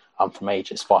something from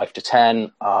ages 5 to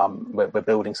 10. We're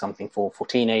building something for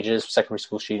teenagers, secondary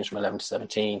school students from 11 to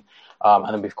 17.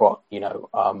 And then we've got,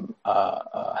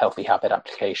 healthy habit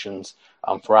applications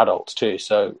for adults too.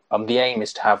 So the aim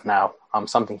is to have now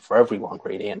something for everyone,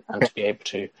 really, and to be able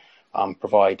to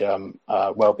provide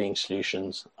wellbeing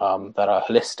solutions that are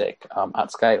holistic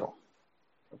at scale.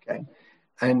 Okay.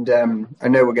 And I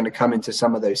know we're going to come into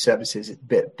some of those services a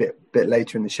bit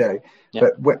later in the show. Yeah.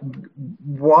 But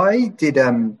why did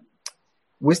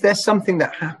was there something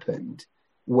that happened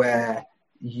where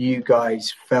you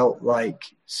guys felt like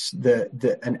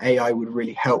an AI would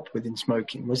really help within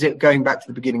smoking? Was it, going back to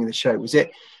the beginning of the show, was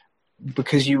it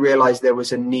because you realized there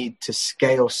was a need to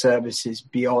scale services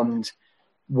beyond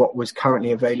what was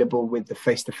currently available with the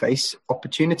face-to-face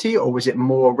opportunity, or was it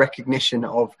more recognition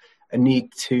of a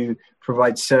need to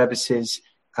provide services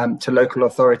to local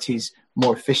authorities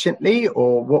more efficiently,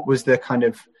 or what was the kind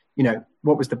of,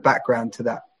 what was the background to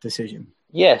that decision?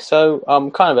 Yeah, so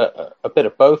kind of a bit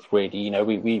of both, really.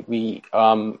 We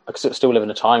still live in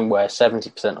a time where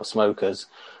 70% of smokers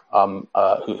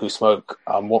who smoke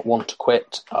want to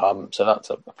quit. So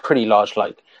that's a pretty large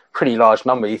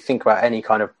number. You think about any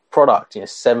kind of product,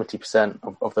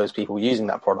 70% of those people using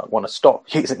that product want to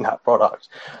stop using that product.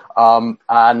 And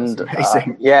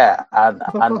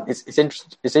it's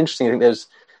interesting. I think there's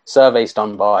surveys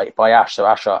done by ASH, so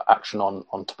ASH Action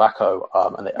on Tobacco,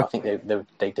 and I think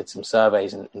they did some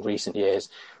surveys in recent years,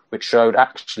 which showed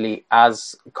actually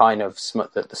as kind of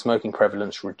that the smoking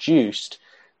prevalence reduced,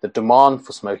 the demand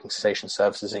for smoking cessation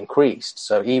services increased.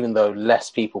 So even though less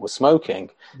people were smoking,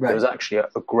 there was actually a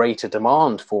greater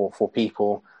demand for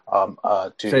people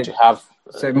to have.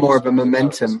 So more of a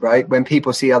momentum, services. Right? When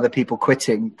people see other people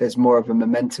quitting, there's more of a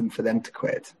momentum for them to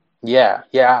quit. Yeah,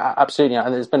 absolutely.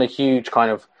 And there's been a huge kind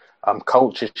of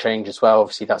culture change as well.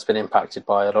 Obviously, that's been impacted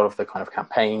by a lot of the kind of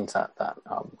campaigns that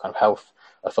kind of health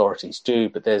authorities do.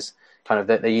 But there's kind of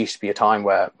there used to be a time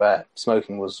where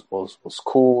smoking was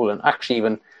cool, and actually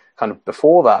even kind of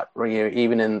before that,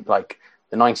 even in like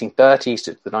the 1930s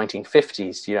to the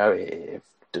 1950s, if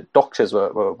the doctors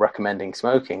were recommending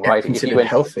smoking, right? If you went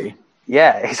healthy.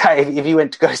 Yeah, exactly. If you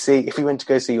went to go see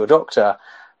your doctor,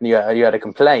 and you had a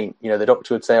complaint, the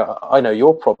doctor would say, "I know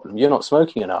your problem. You're not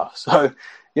smoking enough." So,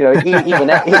 even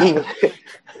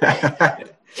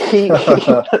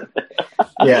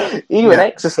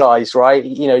exercise, right?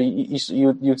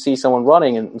 You'd see someone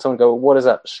running, and someone go, "What is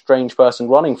that strange person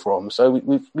running from?" So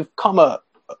we've come a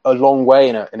long way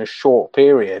in a short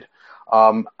period,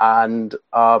 and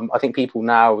I think people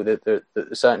now,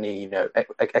 certainly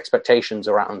expectations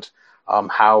around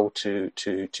how to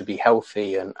be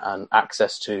healthy and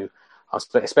access to,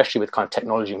 especially with kind of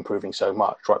technology improving so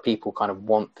much, right? People kind of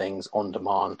want things on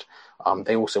demand.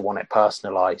 They also want it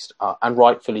personalized, and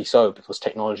rightfully so, because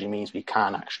technology means we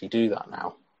can actually do that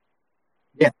now.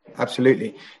 Yeah,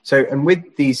 absolutely. So, and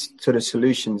with these sort of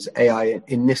solutions, AI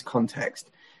in this context,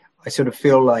 I sort of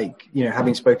feel like,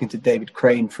 having spoken to David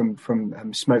Crane from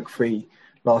Smoke Free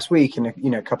last week, and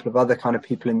a couple of other kind of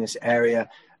people in this area,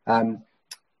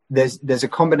 there's a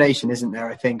combination, isn't there?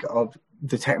 I think of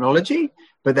the technology,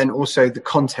 but then also the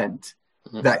content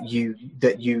that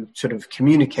you sort of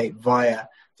communicate via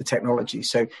the technology.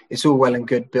 So it's all well and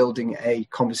good building a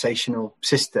conversational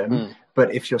system,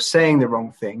 but if you're saying the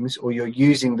wrong things or you're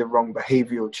using the wrong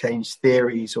behavioral change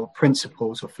theories or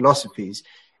principles or philosophies,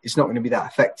 it's not going to be that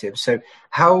effective. So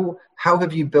how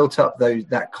have you built up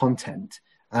that content?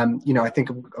 I think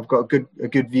I've got a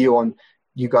good view on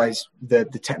you guys, the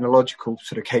technological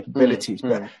sort of capabilities,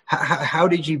 but how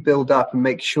did you build up and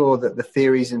make sure that the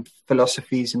theories and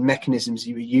philosophies and mechanisms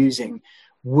you were using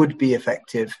would be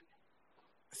effective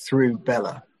through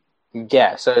Bella?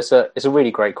 Yeah, so it's a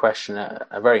really great question,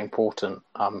 a very important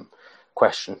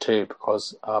question too,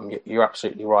 because you're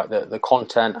absolutely right. The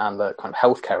content and the kind of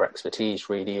healthcare expertise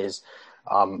really is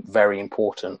very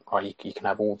important. Right, you can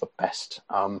have all the best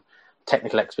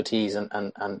technical expertise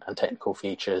and technical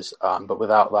features, but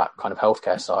without that kind of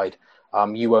healthcare side,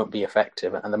 you won't be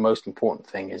effective. And the most important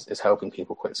thing is helping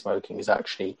people quit smoking, is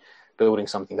actually building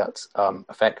something that's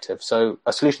effective. So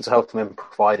Solutions4Health have been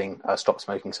providing stop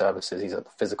smoking services. These are the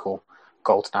physical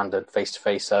gold standard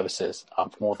face-to-face services for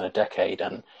more than a decade,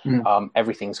 and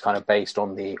everything's kind of based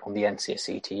on the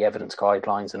NCSCT evidence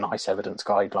guidelines, the NICE evidence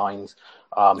guidelines.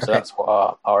 So that's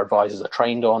what our advisors are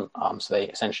trained on. So they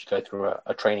essentially go through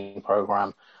a training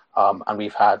program, and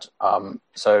we've had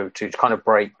so to kind of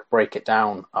break it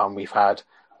down, we've had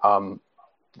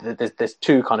there's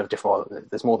two kind of different.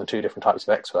 There's more than two different types of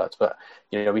experts, but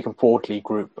we can broadly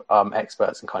group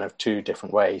experts in kind of two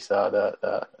different ways.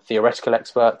 The theoretical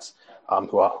experts,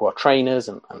 who are trainers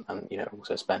and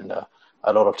also spend a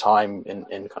lot of time in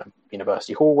kind of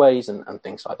university hallways and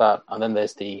things like that. And then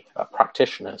there's the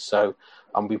practitioners. So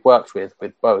we've worked with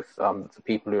both the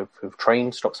people who've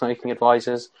trained stop smoking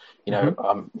advisors.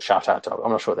 Shout out to,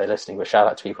 I'm not sure they're listening, but shout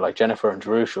out to people like Jennifer and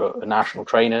Darush, who are national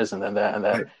trainers, and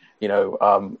they're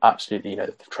absolutely,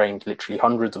 they've trained literally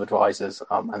hundreds of advisors,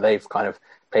 and they've kind of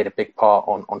played a big part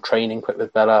on training Quit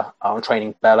with Bella,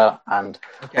 training Bella, and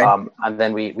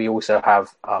then we also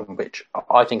have, which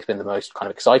I think has been the most kind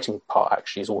of exciting part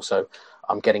actually, is also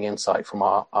getting insight from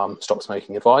our stop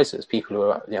smoking advisors, people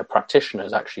who are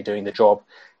practitioners actually doing the job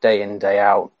day in, day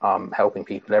out, helping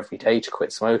people every day to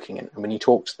quit smoking. And when you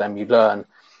talk to them, you learn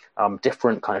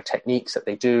different kind of techniques that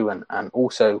they do, and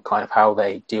also kind of how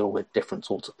they deal with different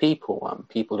sorts of people,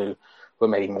 people who are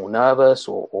maybe more nervous,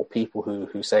 or people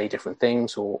who say different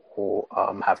things, or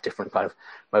have different kind of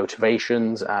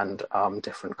motivations and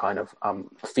different kind of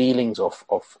feelings of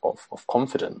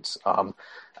confidence,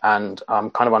 and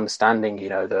kind of understanding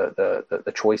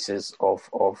the choices of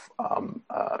kind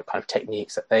of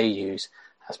techniques that they use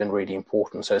has been really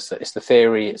important. So it's the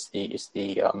theory, it's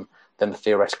the then the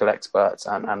theoretical experts,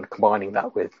 and combining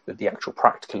that with the actual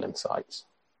practical insights.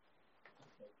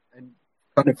 And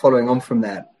kind of following on from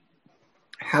that,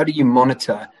 how do you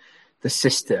monitor the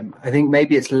system? I think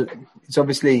maybe it's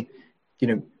obviously,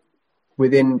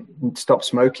 within stop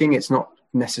smoking, it's not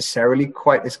necessarily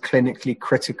quite as clinically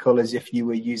critical as if you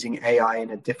were using AI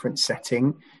in a different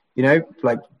setting,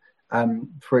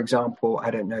 for example,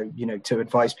 I don't know, to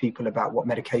advise people about what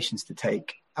medications to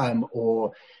take,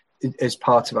 or as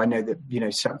part of, I know that,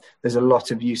 there's a lot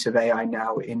of use of AI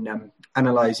now in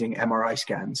analyzing MRI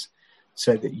scans,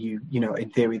 so that in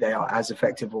theory, they are as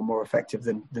effective or more effective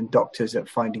than doctors at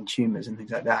finding tumors and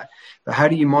things like that. But how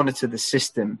do you monitor the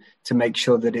system to make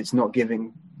sure that it's not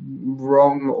giving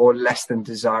wrong or less than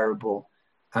desirable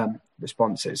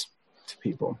responses to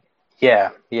people?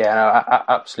 Yeah,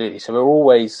 absolutely. So we're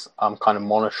always kind of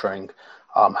monitoring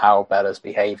how Bella's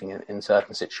behaving in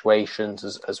certain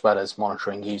situations, as well as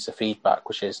monitoring user feedback,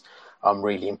 which is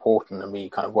really important. And we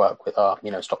kind of work with our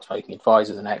stop smoking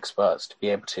advisors and experts to be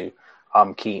able to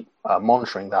keep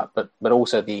monitoring that, but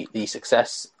also the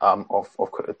success of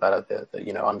Quit with Bella,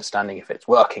 the understanding if it's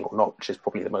working or not, which is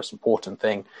probably the most important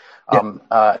thing,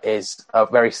 is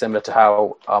very similar to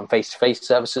how face-to-face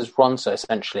services run. So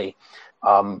essentially,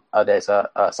 there's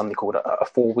something called a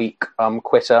 4-week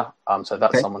quitter. So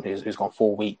that's someone who's gone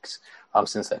 4 weeks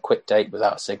since their quit date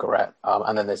without a cigarette,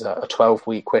 and then there's a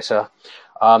 12-week quitter.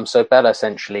 So Bella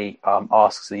essentially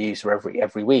asks the user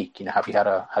every week, have you had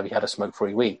a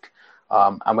smoke-free week?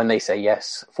 And when they say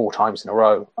yes 4 times in a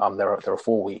row, they're a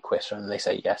 4-week quitter, and they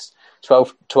say yes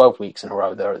 12 weeks in a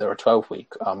row, they're a 12-week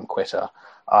quitter.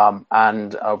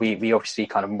 And we obviously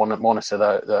kind of monitor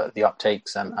the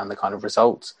uptakes and the kind of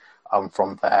results.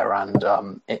 from there.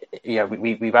 And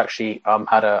we've actually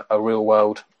had a real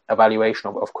world evaluation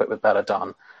of Quit with Bella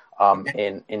done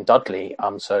in Dudley.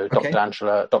 So Dr.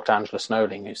 Angela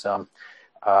Snowling, who's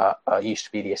used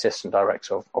to be the assistant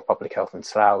director of public health in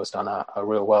Slough, has done a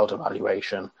real world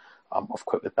evaluation of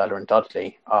Quit with Bella in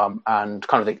Dudley, and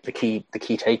kind of the key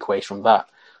takeaways from that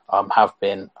have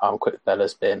been Quit with Bella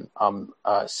has been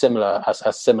similar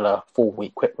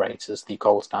 4-week quit rates as the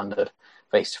gold standard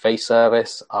face-to-face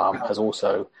service. Has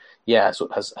also that's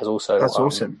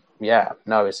awesome.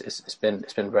 It's been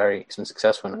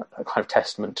successful, and a kind of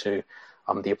testament to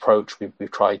the approach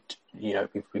we've tried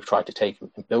to take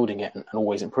in building it and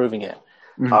always improving it.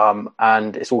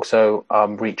 And it's also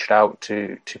reached out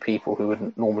to people who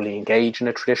wouldn't normally engage in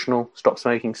a traditional stop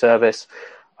smoking service.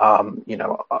 I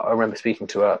remember speaking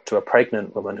to a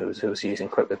pregnant woman who was using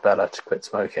Quit with Bella to quit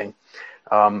smoking,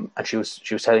 and she was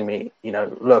telling me,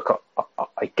 look,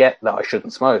 I get that I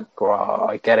shouldn't smoke, or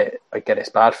I get it's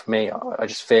bad for me. I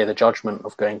just fear the judgment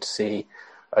of going to see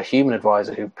a human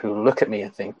advisor who will look at me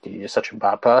and think you're such a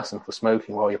bad person for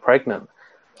smoking while you're pregnant.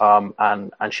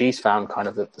 And she's found kind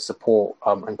of the support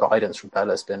and guidance from Bella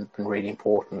has been really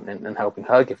important in helping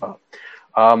her give up.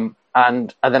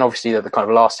 And then obviously the kind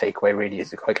of last takeaway really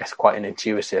is, I guess, quite an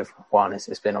intuitive one.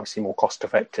 It's been obviously more cost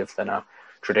effective than a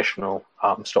traditional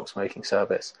stop smoking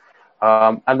service.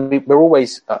 And we're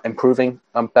always improving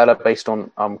Bella based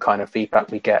on kind of feedback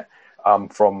we get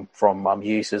from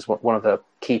users. One of the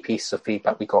key pieces of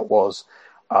feedback we got was,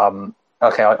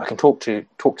 okay, I can talk to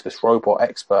this robot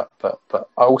expert, but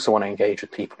I also want to engage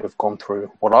with people who've gone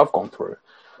through what I've gone through.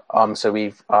 So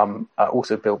we've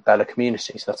also built Bella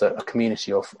community. So that's a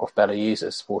community of Bella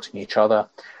users supporting each other.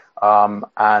 And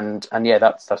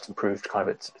that's improved kind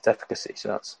of its efficacy. So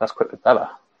that's Quit with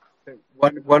Bella.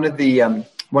 One of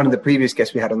the previous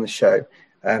guests we had on the show,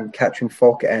 Katrin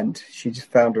Falk-End, she's the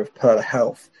founder of Pearl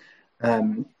Health,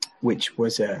 which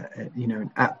was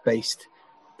an app-based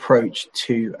approach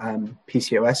to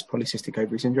PCOS, polycystic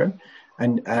ovary syndrome.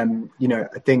 And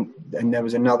I think, and there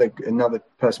was another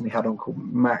person we had on called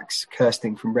Max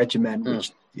Kirsting from Regimen,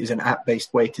 which is an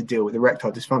app-based way to deal with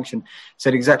erectile dysfunction,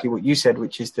 said exactly what you said,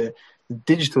 which is the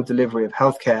digital delivery of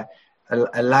healthcare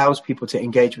allows people to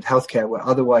engage with healthcare where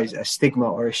otherwise a stigma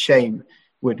or a shame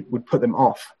would put them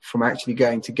off from actually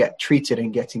going to get treated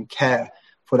and getting care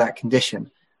for that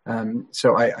condition.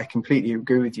 So I completely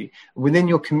agree with you. Within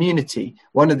your community,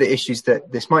 one of the issues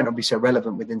that this might not be so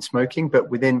relevant within smoking, but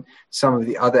within some of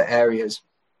the other areas,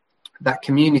 that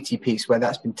community piece where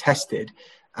that's been tested,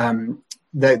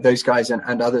 those guys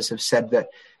and others have said that,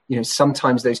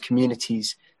 sometimes those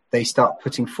communities, they start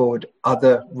putting forward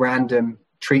other random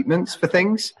treatments for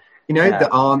things, that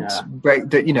aren't great,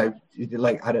 that,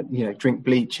 like, I don't, drink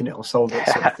bleach and it'll solve it.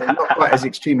 Sort of thing. Not quite as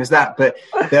extreme as that, but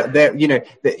they're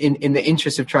in the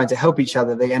interest of trying to help each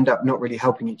other, they end up not really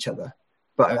helping each other.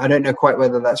 But I don't know quite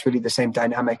whether that's really the same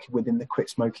dynamic within the quit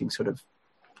smoking sort of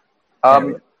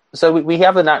area. So we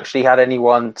haven't actually had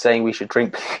anyone saying we should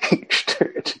drink bleach to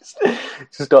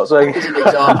stop smoking. As an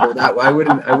example, that I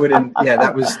wouldn't.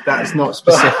 Yeah, that's not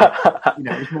specific.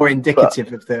 It's more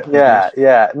indicative of the.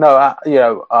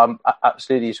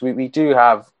 Absolutely. So we do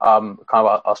have kind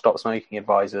of our stop smoking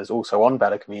advisors also on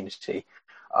Bella Community.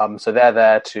 So they're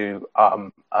there to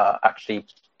actually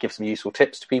give some useful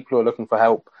tips to people who are looking for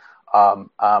help.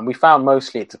 We found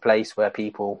mostly it's a place where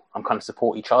people kind of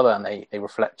support each other and they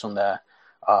reflect on their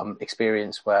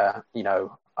experience, where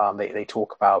they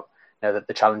talk about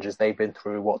the challenges they've been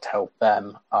through, what to help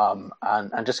them,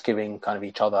 and just giving kind of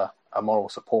each other a moral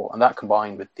support. And that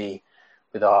combined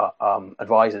with our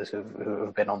advisors who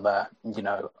have been on there,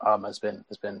 has been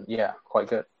quite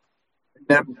good.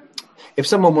 Now, if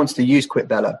someone wants to use Quit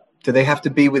Bella, do they have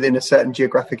to be within a certain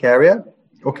geographic area,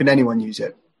 or can anyone use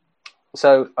it?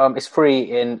 So it's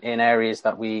free in areas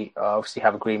that we obviously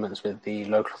have agreements with the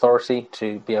local authority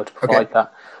to be able to provide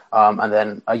that. And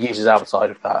then users outside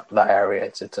of that area,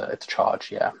 it's a charge,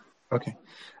 yeah. Okay.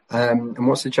 And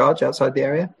what's the charge outside the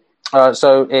area?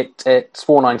 So it's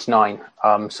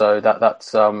 $4.99. So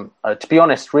that's to be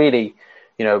honest, really,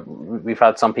 we've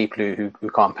had some people who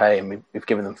can't pay, and we've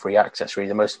given them free access. Really,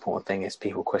 the most important thing is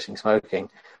people quitting smoking.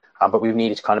 But we've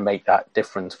needed to kind of make that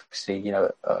difference. Obviously,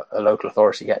 a local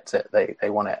authority gets it; they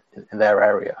want it in their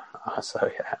area. So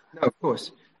yeah. No, of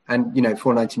course. And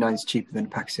 $4.99 is cheaper than a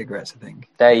pack of cigarettes, I think.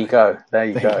 There you go.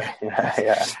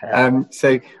 Yeah.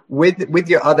 So with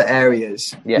your other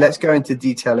areas, let's go into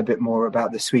detail a bit more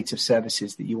about the suite of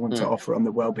services that you want to offer on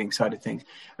the wellbeing side of things,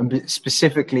 and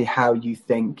specifically how you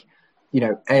think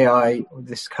AI or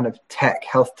this kind of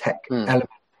health tech element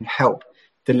can help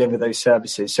deliver those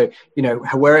services. So,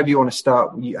 wherever you want to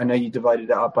start, I know you divided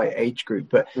it up by age group,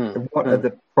 but what are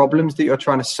the problems that you're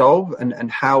trying to solve,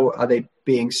 and how are they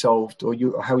being solved, or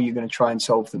how are you going to try and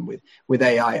solve them with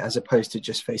AI as opposed to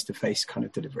just face-to-face kind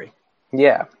of delivery?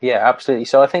 Yeah, absolutely.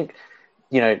 So I think,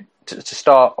 to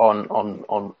start on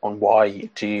why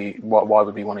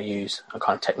would we want to use a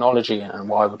kind of technology, and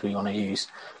why would we want to use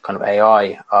kind of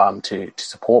AI to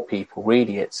support people?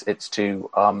 Really, it's to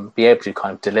be able to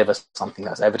kind of deliver something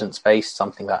that's evidence-based,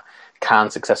 something that can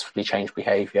successfully change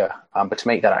behavior, but to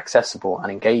make that accessible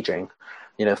and engaging.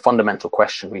 The fundamental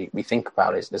question we think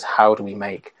about is how do we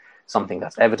make something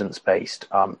that's evidence-based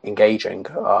engaging?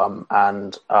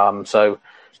 So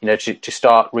to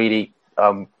start really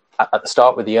at the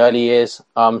start with the early years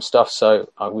stuff. So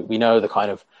we know the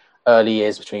kind of early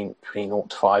years between 0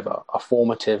 to 5 are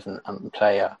formative and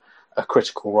play a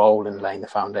critical role in laying the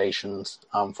foundations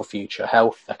for future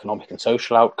health, economic and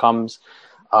social outcomes.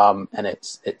 And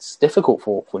it's difficult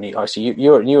for new. So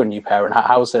you're a new parent.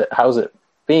 How's it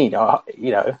been?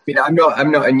 I'm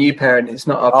not a new parent. It's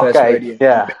not our first radio.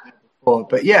 Yeah. Before,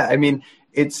 but yeah, I mean,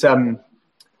 it's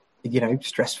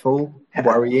stressful,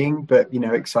 worrying, but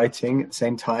exciting at the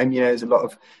same time. There's a lot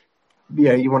of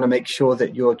you want to make sure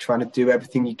that you're trying to do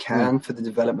everything you can for the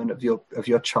development of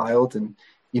your child, and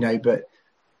but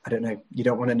I don't know, you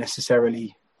don't want to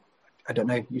necessarily,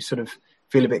 you sort of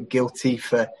feel a bit guilty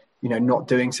for not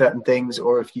doing certain things,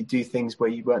 or if you do things where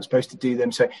you weren't supposed to do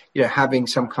them. So having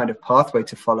some kind of pathway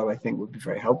to follow, I think, would be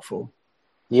very helpful.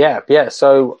 Yeah.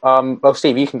 So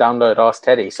Steve, you can download Ask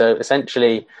Teddy. So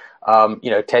essentially,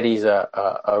 Teddy's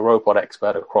a robot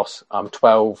expert across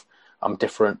 12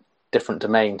 different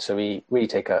domains. So we really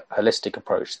take a holistic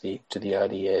approach to the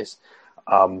early years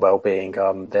well-being.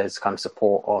 There's kind of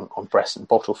support on breast and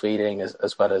bottle feeding,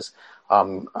 as well as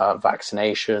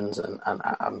vaccinations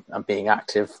and being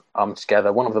active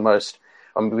together. One of the most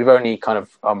we've only kind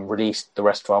of released the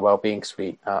rest of our well-being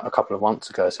suite a couple of months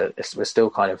ago, so we're still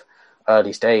kind of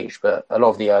early stage, but a lot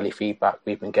of the early feedback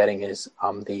we've been getting is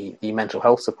the mental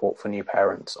health support for new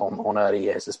parents on early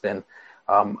years has been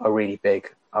a really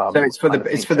big. So it's for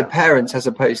the parents as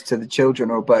opposed to the children,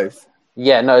 or both?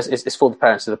 Yeah, no, it's for the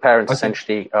parents. So the parents, okay.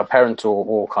 Essentially parents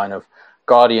or kind of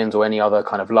guardians or any other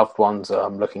kind of loved ones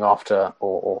looking after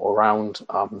or around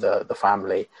the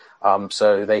family,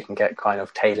 so they can get kind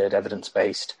of tailored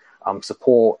evidence-based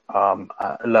support,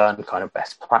 learn kind of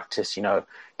best practice,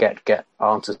 get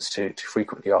answers to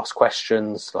frequently asked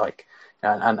questions, like,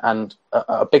 and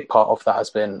a big part of that has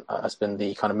been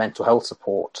the kind of mental health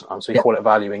support. So we call it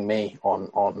Valuing Me on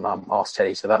Ask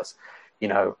Teddy. So that's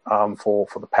for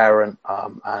the parent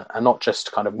and not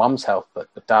just kind of mum's health, but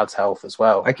dad's health as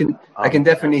well. I can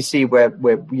definitely see where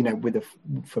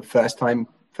for first time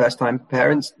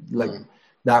parents, like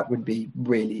that would be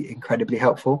really incredibly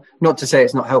helpful. Not to say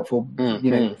it's not helpful,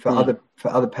 for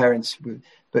other parents,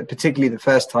 but particularly the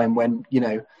first time when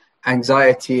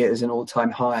anxiety is an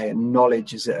all-time high and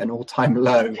knowledge is at an all-time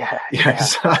low.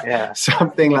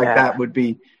 Something like that would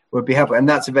be helpful, and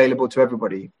that's available to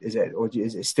everybody, is it, or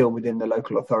is it still within the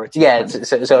local authority? Yeah,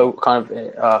 so kind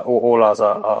of all ours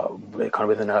are kind of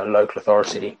within a local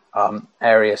authority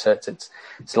area. So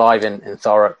it's live in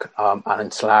Thurrock and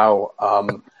in Slough,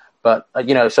 but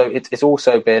so it's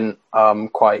also been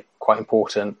quite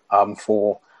important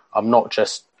for not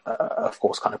just of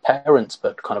course kind of parents,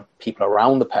 but kind of people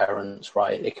around the parents,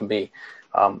 right? It can be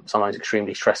sometimes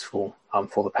extremely stressful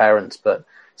for the parents, but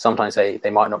sometimes they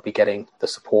might not be getting the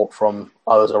support from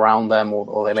others around them,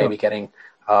 or they may be getting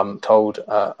told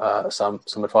some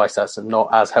advice that's not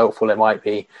as helpful. It might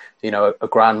be, a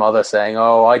grandmother saying,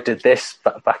 "Oh, I did this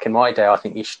back in my day. I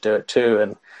think you should do it too."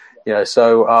 And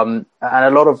so and a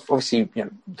lot of, obviously,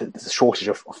 there's a shortage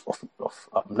of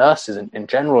nurses in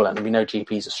general, and we know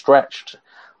GPs are stretched,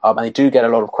 and they do get a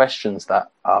lot of questions that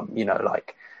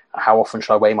like, how often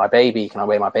should I weigh my baby? Can I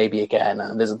weigh my baby again?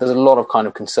 And there's a lot of kind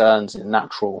of concerns,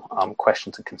 natural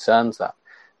questions and concerns that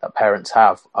parents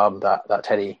have that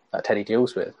Teddy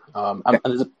deals with. And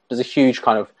there's a huge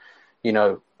kind of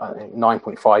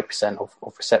 9.5%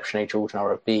 of reception age children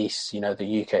are obese.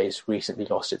 The UK has recently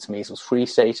lost its measles-free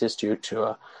status due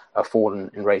to a fall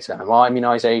in rates of MMR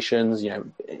immunisations.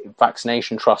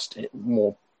 Vaccination trust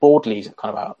more broadly is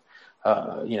kind of out.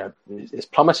 Is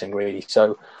plummeting really.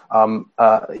 So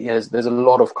there's a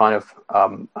lot of kind of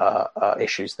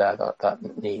issues there that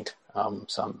need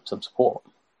some support.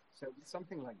 So with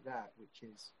something like that, which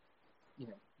is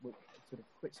sort of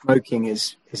quit smoking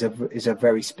is a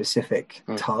very specific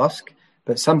task,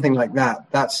 but something like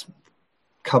that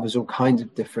covers all kinds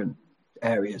of different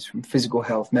areas, from physical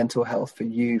health, mental health, for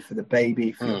you, for the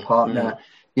baby, for your partner.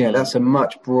 That's a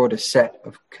much broader set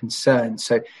of concerns.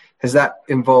 So has that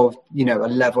involved, a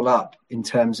level up in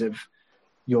terms of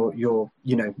your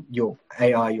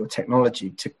AI, your technology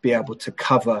to be able to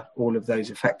cover all of those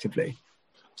effectively?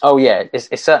 Oh yeah,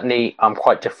 it's certainly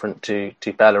quite different to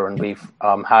Bella, and we've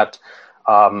had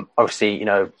obviously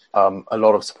a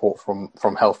lot of support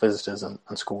from health visitors and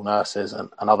school nurses and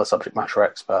other subject matter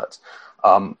experts,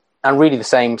 and really the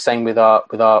same with our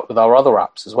other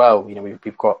apps as well.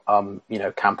 We've got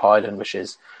Camp Island, which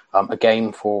is a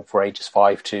game for ages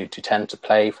 5 to 10 to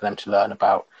play, for them to learn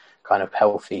about kind of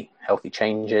healthy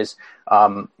changes.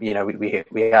 We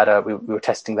were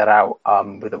testing that out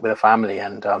with a family,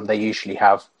 and they usually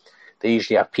have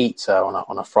pizza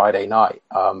on a Friday night,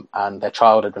 and their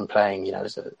child had been playing,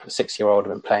 as a 6-year-old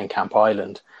had been playing Camp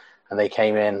Island, and they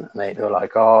came in and they were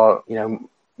like,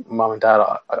 Mum and Dad,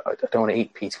 I don't want to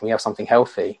eat pizza, can we have something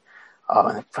healthy?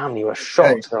 And the family were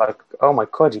shocked. They're like, oh my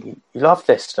God, you love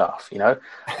this stuff,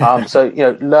 so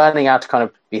learning how to kind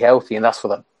of be healthy, and that's what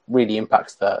that really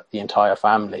impacts the entire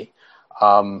family.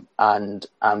 And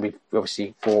we've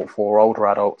obviously for older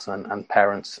adults and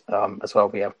parents as well,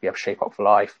 we have Shape Up for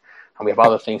Life, and we have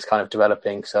other things kind of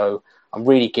developing. So I'm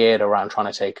really geared around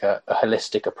trying to take a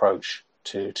holistic approach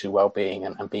to wellbeing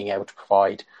and being able to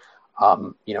provide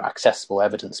accessible,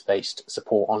 evidence-based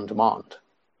support on demand.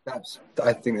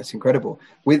 I think that's incredible.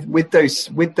 With those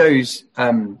because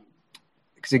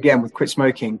again, with Quit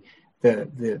Smoking,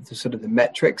 the sort of the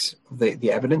metrics,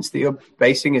 the evidence that you're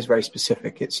basing is very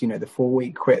specific. It's the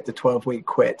 4-week quit, the 12-week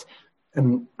quit,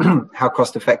 and how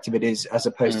cost effective it is as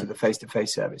opposed to the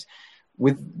face-to-face service.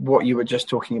 With what you were just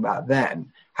talking about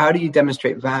then, how do you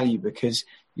demonstrate value? Because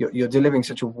you're delivering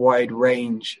such a wide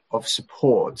range of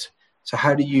support. So how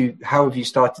have you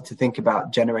started to think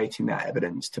about generating that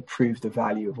evidence to prove the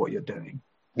value of what you're doing?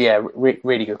 Yeah,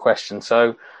 really good question.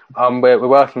 So we're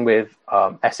working with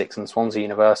Essex and Swansea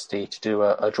University to do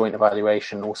a joint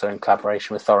evaluation, also in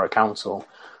collaboration with Thorough Council,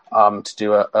 to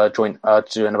do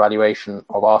an evaluation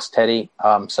of Ask Teddy.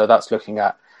 So that's looking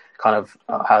at kind of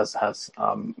has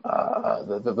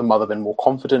the mother been more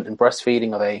confident in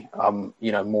breastfeeding? Are they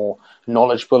more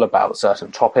knowledgeable about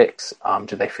certain topics?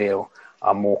 Do they feel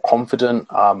more confident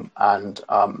and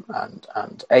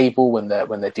able when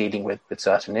they're dealing with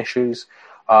certain issues?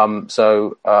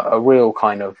 So a real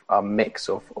kind of mix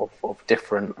of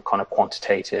different kind of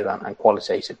quantitative and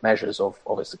qualitative measures of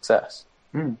its success.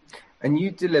 And you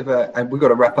deliver, and we've got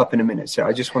to wrap up in a minute, so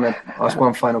I just want to ask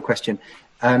one final question.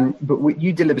 But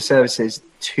you deliver services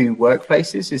to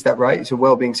workplaces, is that right? So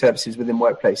wellbeing services within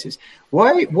workplaces.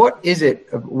 Why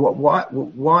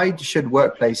should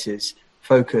workplaces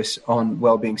focus on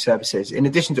wellbeing services in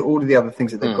addition to all of the other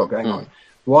things that they've got going on?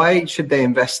 Why should they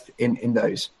invest in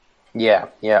those? Yeah.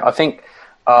 I think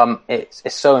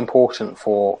it's so important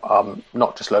for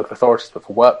not just local authorities but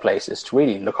for workplaces to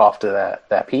really look after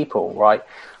their people, right?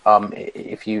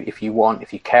 If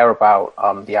you care about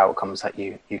the outcomes that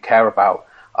you care about,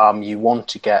 you want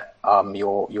to get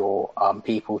your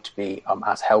people to be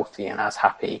as healthy and as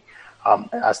happy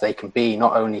as they can be,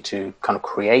 not only to kind of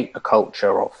create a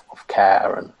culture of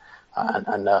care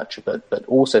and nurture, but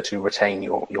also to retain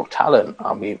your talent.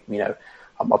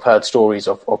 I've heard stories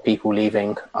of people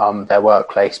leaving their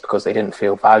workplace because they didn't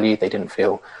feel valued, they didn't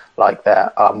feel like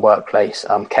their workplace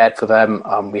cared for them.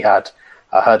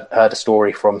 I heard a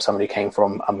story from somebody who came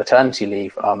from a maternity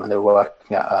leave, and they were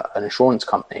working at an insurance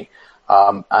company,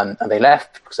 and they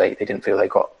left because they didn't feel they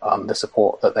got the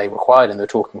support that they required. And they're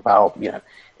talking about,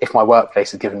 if my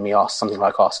workplace had given me something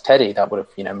like Ask Teddy, that would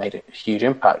have made a huge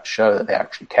impact, show that they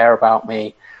actually care about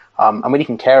me. And when you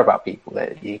can care about people,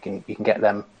 that you can get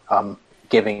them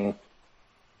giving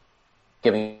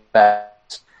back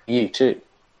to you too.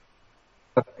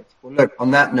 Perfect. Well, look,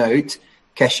 on that note,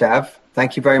 Keshav,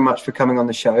 thank you very much for coming on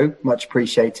the show. Much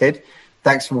appreciated.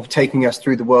 Thanks for taking us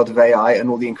through the world of AI and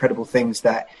all the incredible things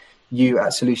that you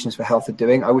at Solutions for Health are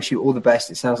doing. I wish you all the best.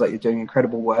 It sounds like you're doing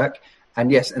incredible work.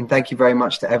 And yes, and thank you very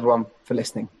much to everyone for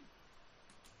listening.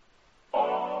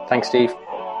 Thanks, Steve.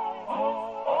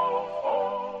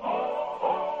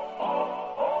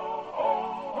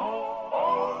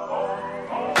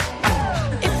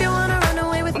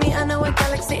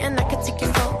 And I could take you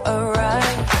for a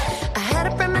ride. I had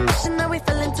a premonition that we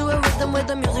fell into a rhythm where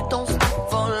the music don't stop.